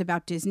 not just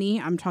about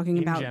Disney. I'm talking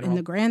about in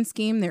the grand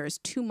scheme. There is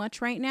too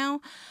much right now.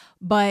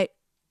 But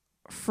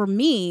for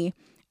me,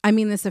 I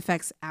mean, this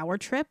affects our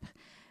trip.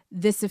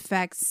 This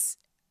affects,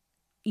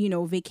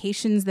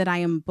 vacations that I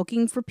am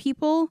booking for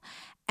people.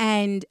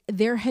 And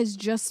there has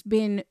just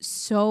been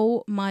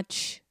so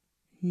much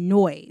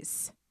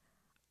noise.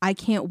 I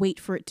can't wait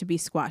for it to be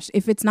squashed.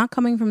 If it's not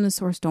coming from the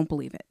source, don't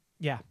believe it.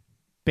 Yeah,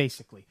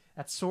 basically.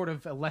 That's sort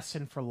of a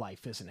lesson for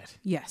life, isn't it?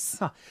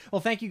 Yes.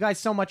 Well, thank you guys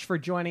so much for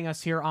joining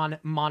us here on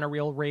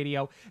Monorail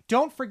Radio.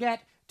 Don't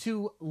forget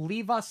to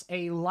leave us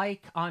a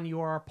like on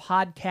your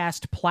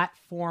podcast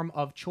platform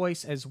of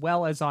choice, as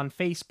well as on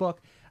Facebook.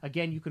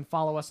 Again, you can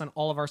follow us on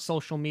all of our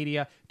social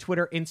media,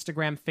 Twitter,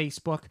 Instagram,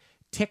 Facebook,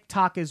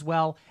 TikTok as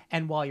well.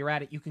 And while you're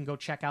at it, you can go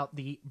check out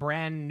the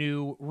brand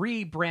new,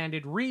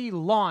 rebranded,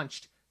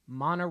 relaunched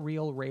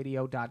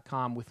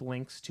monorailradio.com with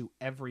links to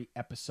every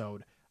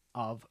episode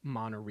of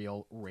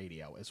Monorail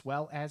Radio, as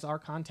well as our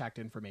contact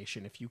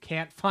information. If you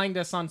can't find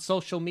us on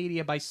social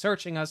media by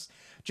searching us,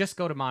 just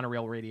go to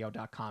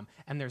monorailradio.com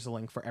and there's a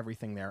link for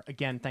everything there.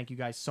 Again, thank you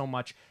guys so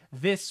much.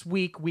 This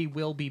week, we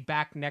will be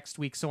back next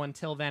week. So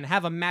until then,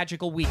 have a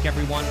magical week,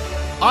 everyone.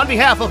 On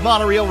behalf of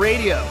Monorail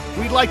Radio,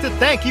 we'd like to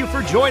thank you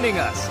for joining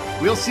us.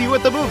 We'll see you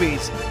at the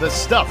movies, the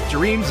stuff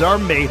dreams are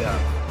made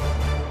of.